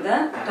 छोड्दा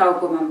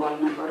टाउकोमा बल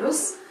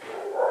नपरोस्।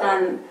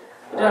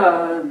 र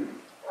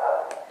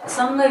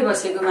सँगै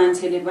बसेको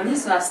मान्छेले पनि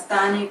श्वास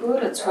तानेको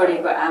र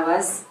छोडेको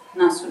आवाज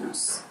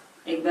नसुनोस्।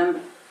 एकदम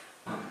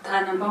थाहा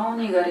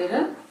नपाउने गरेर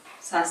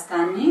सास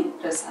तान्ने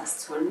र सास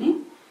छोड्ने।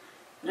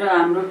 र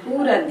हाम्रो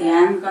पुरा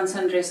ध्यान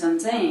कन्सन्ट्रेसन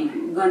चाहिँ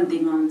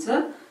गन्तीमा हुन्छ।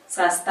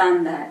 सास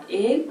तान्दा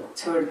 1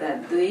 छोड्दा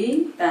 2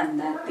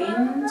 तान्दा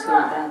 3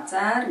 छोड्दा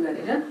 4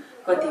 गरेर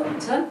कति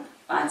हुन्छ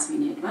 5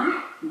 मिनेटमा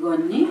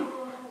गन्ने।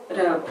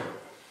 र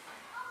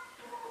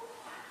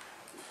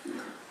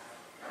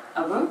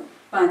अब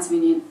 5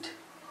 मिनेट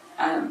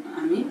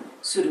हामी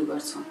सुरु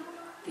गर्छौं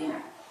ध्यान।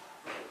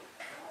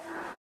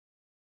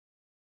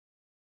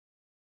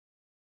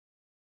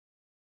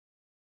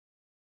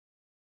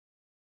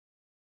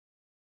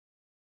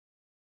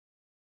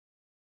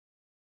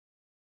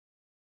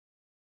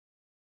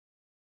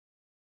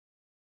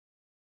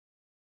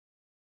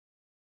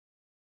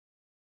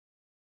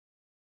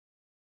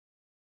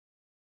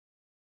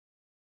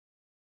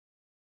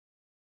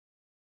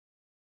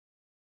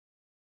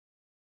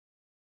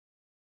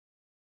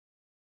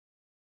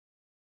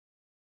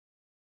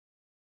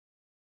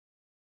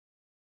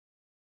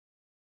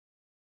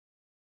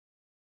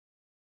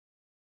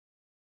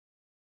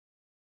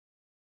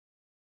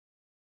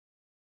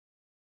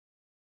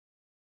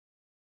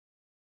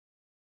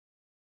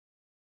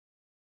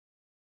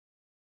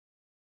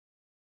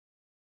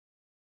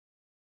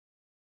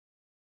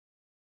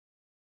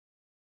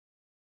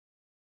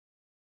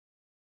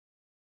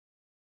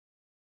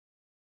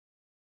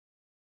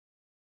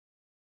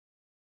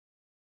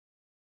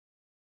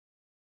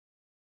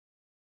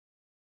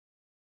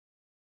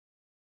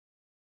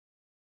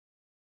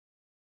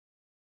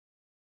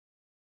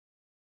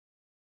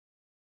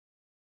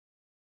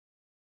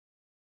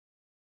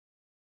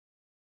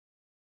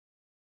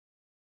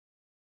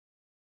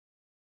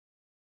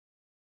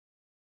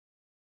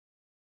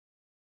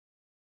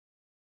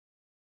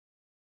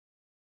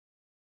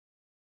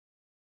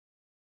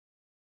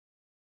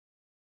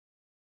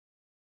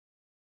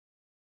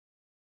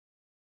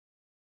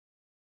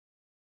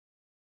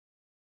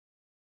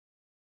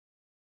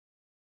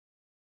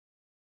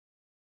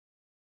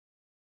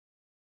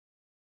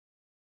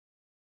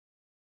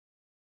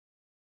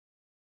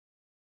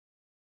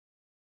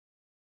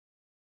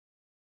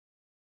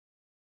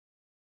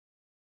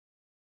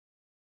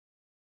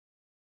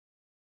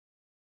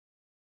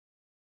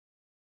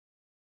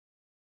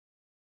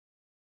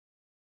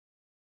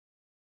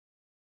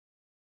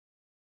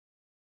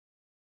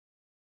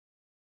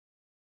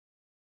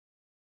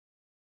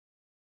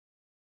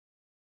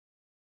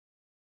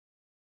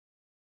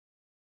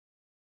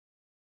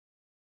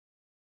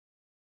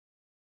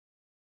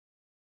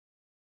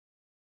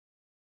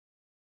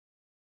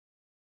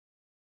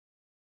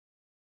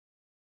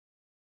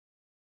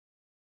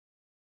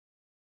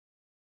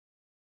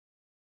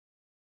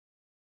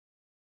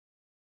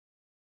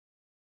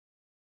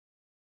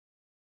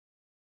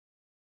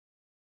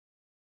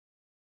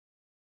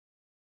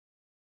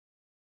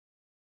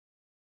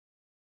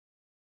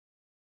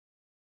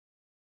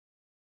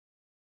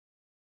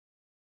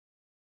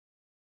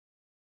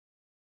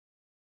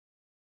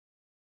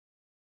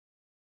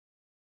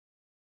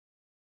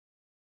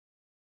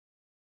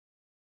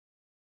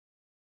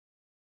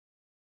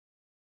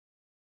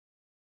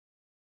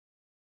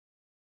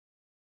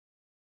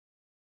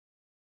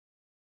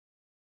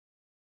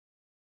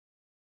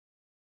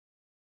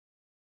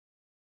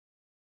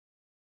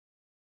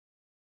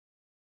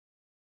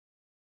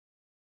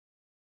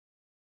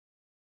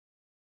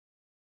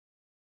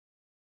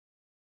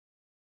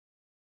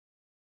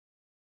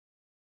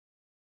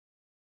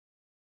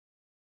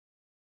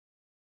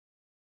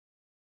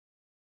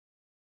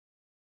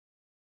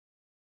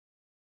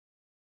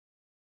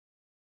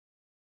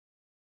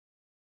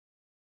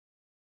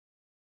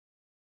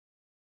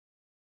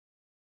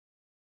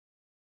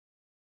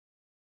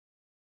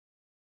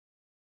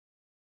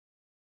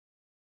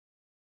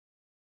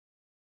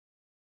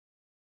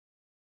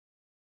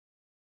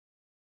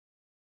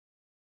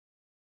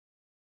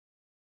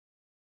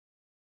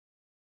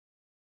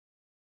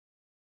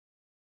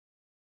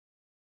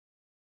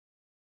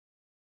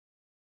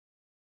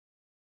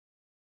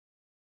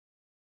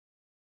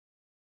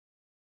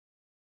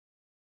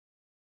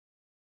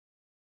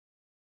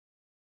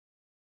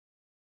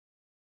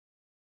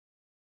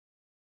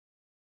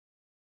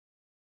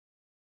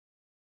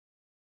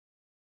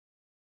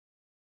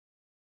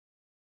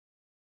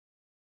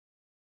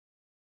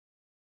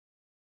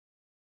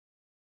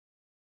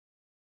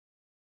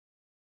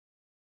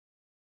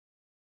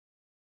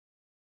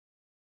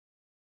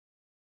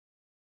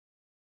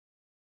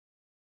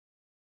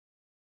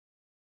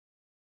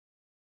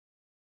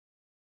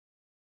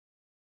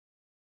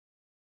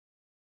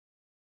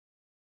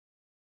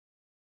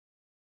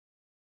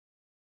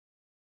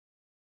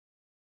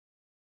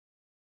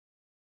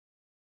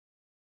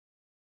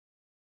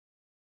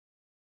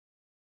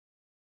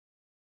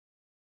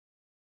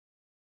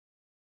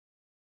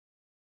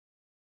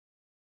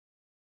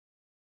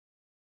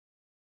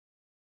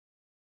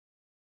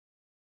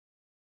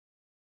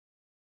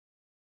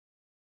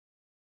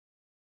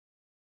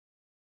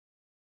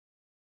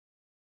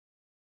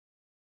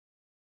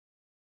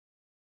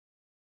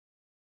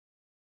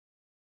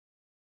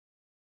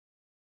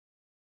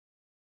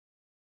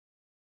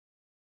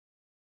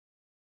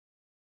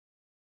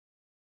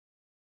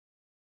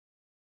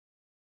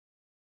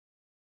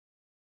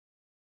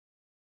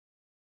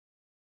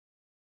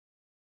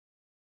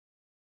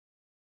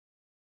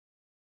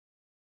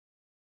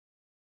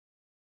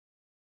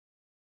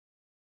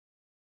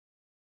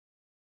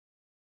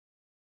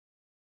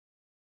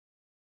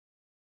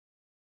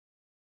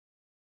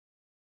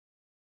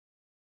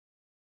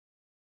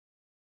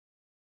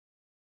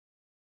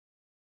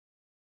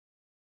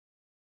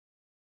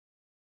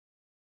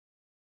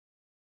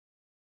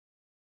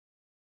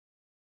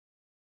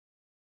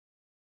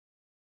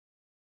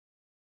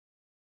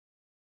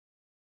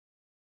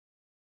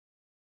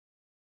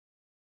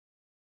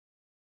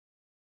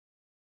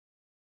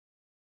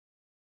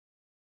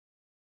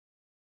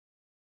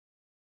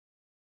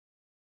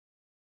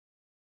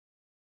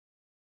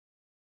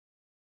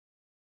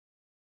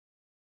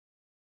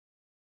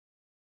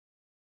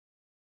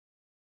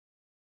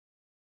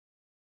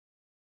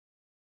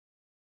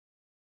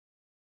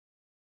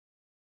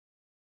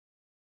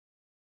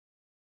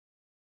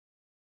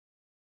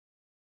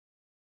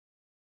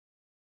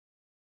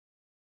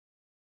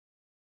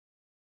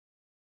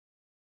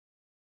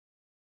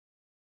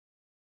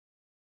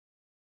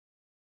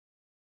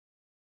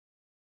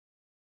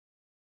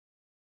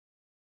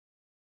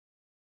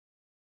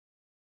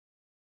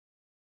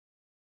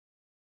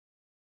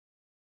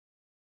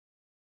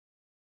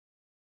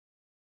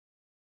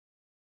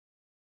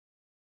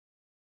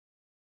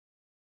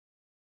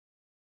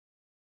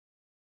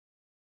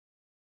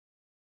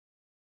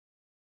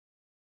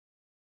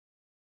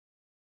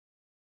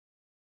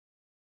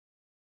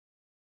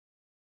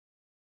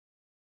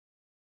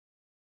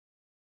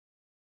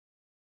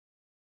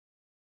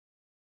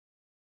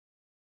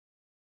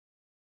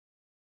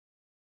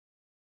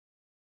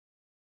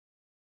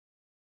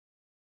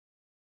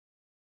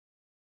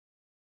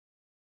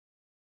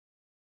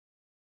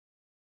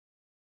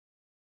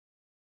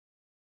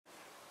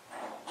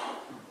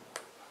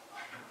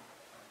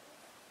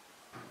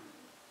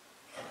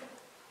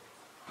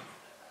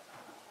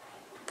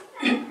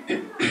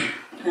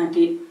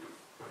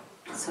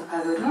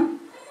 गरौँ।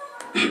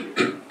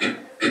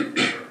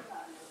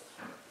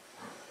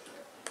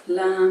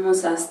 लामो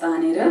सास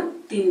तानेर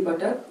 3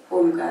 पटक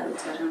ओमकार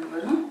उच्चारण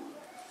गरौँ।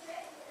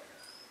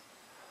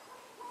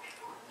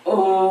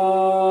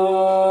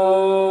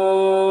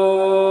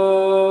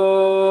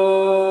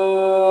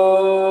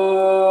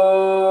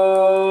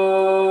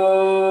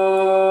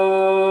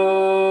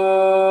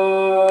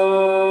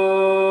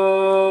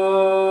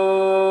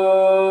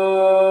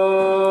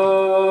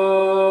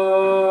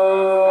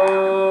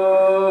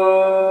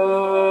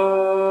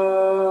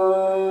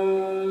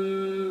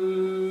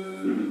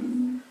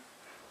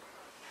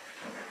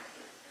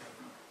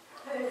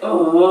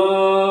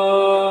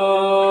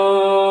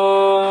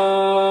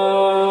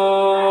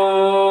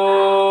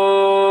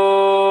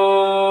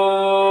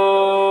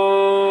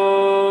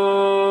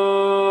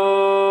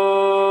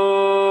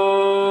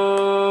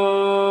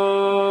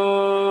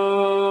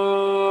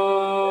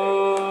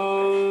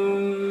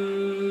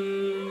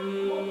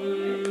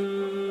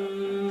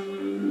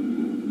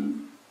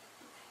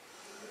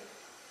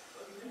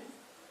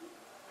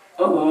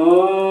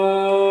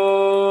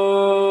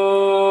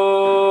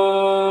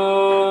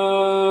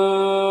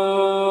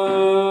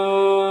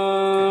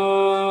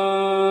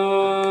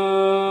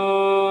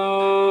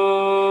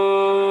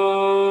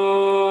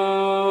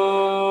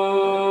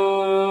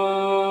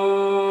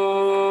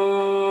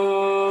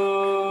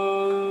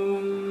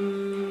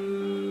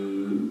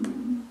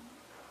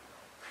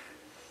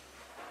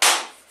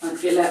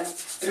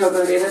 त्यसलाई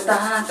रगडेर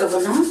तातो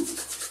बनाऊ।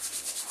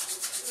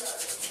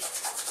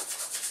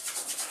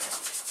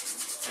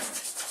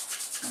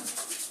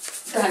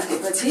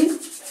 तातेपछि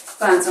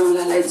 5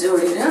 औँलालाई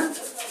जोडेर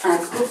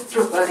हातको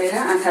टुप्रो गरेर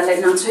आँखालाई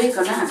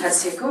नछोइकन आँखा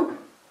सेको।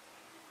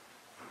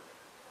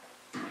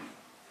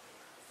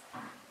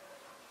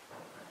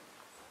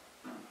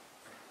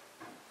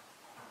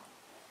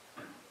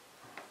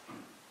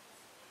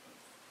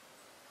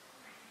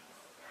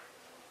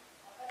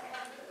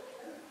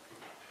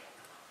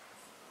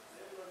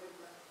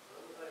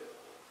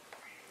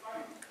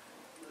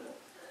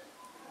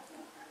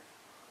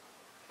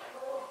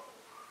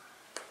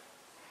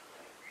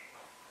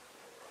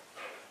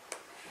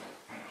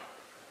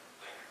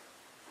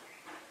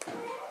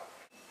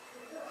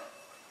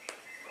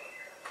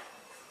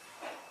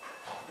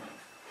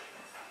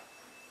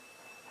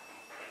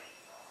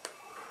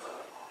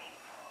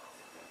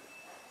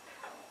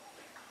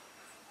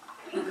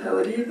 आँखा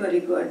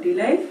वरिपरिको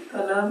हड्डीलाई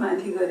तल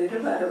माथि गरेर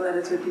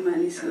 12 चोटि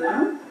मालिस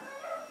गरौँ।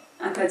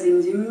 आँखा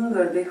झिमझिम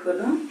गर्दै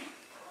खोलौँ।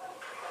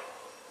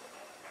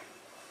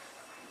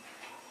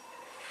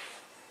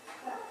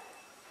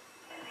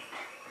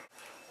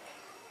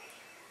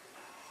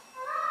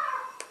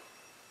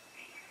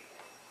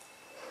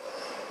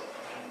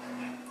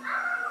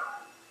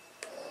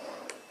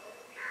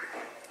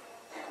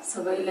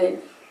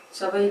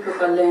 सबैको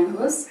कल्याण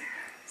होस्।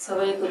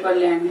 सबैको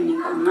कल्याण हुने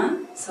काममा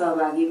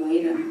सहभागी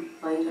भइरहँ।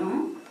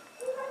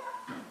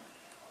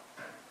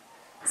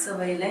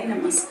 सबैलाई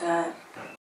नमस्कार।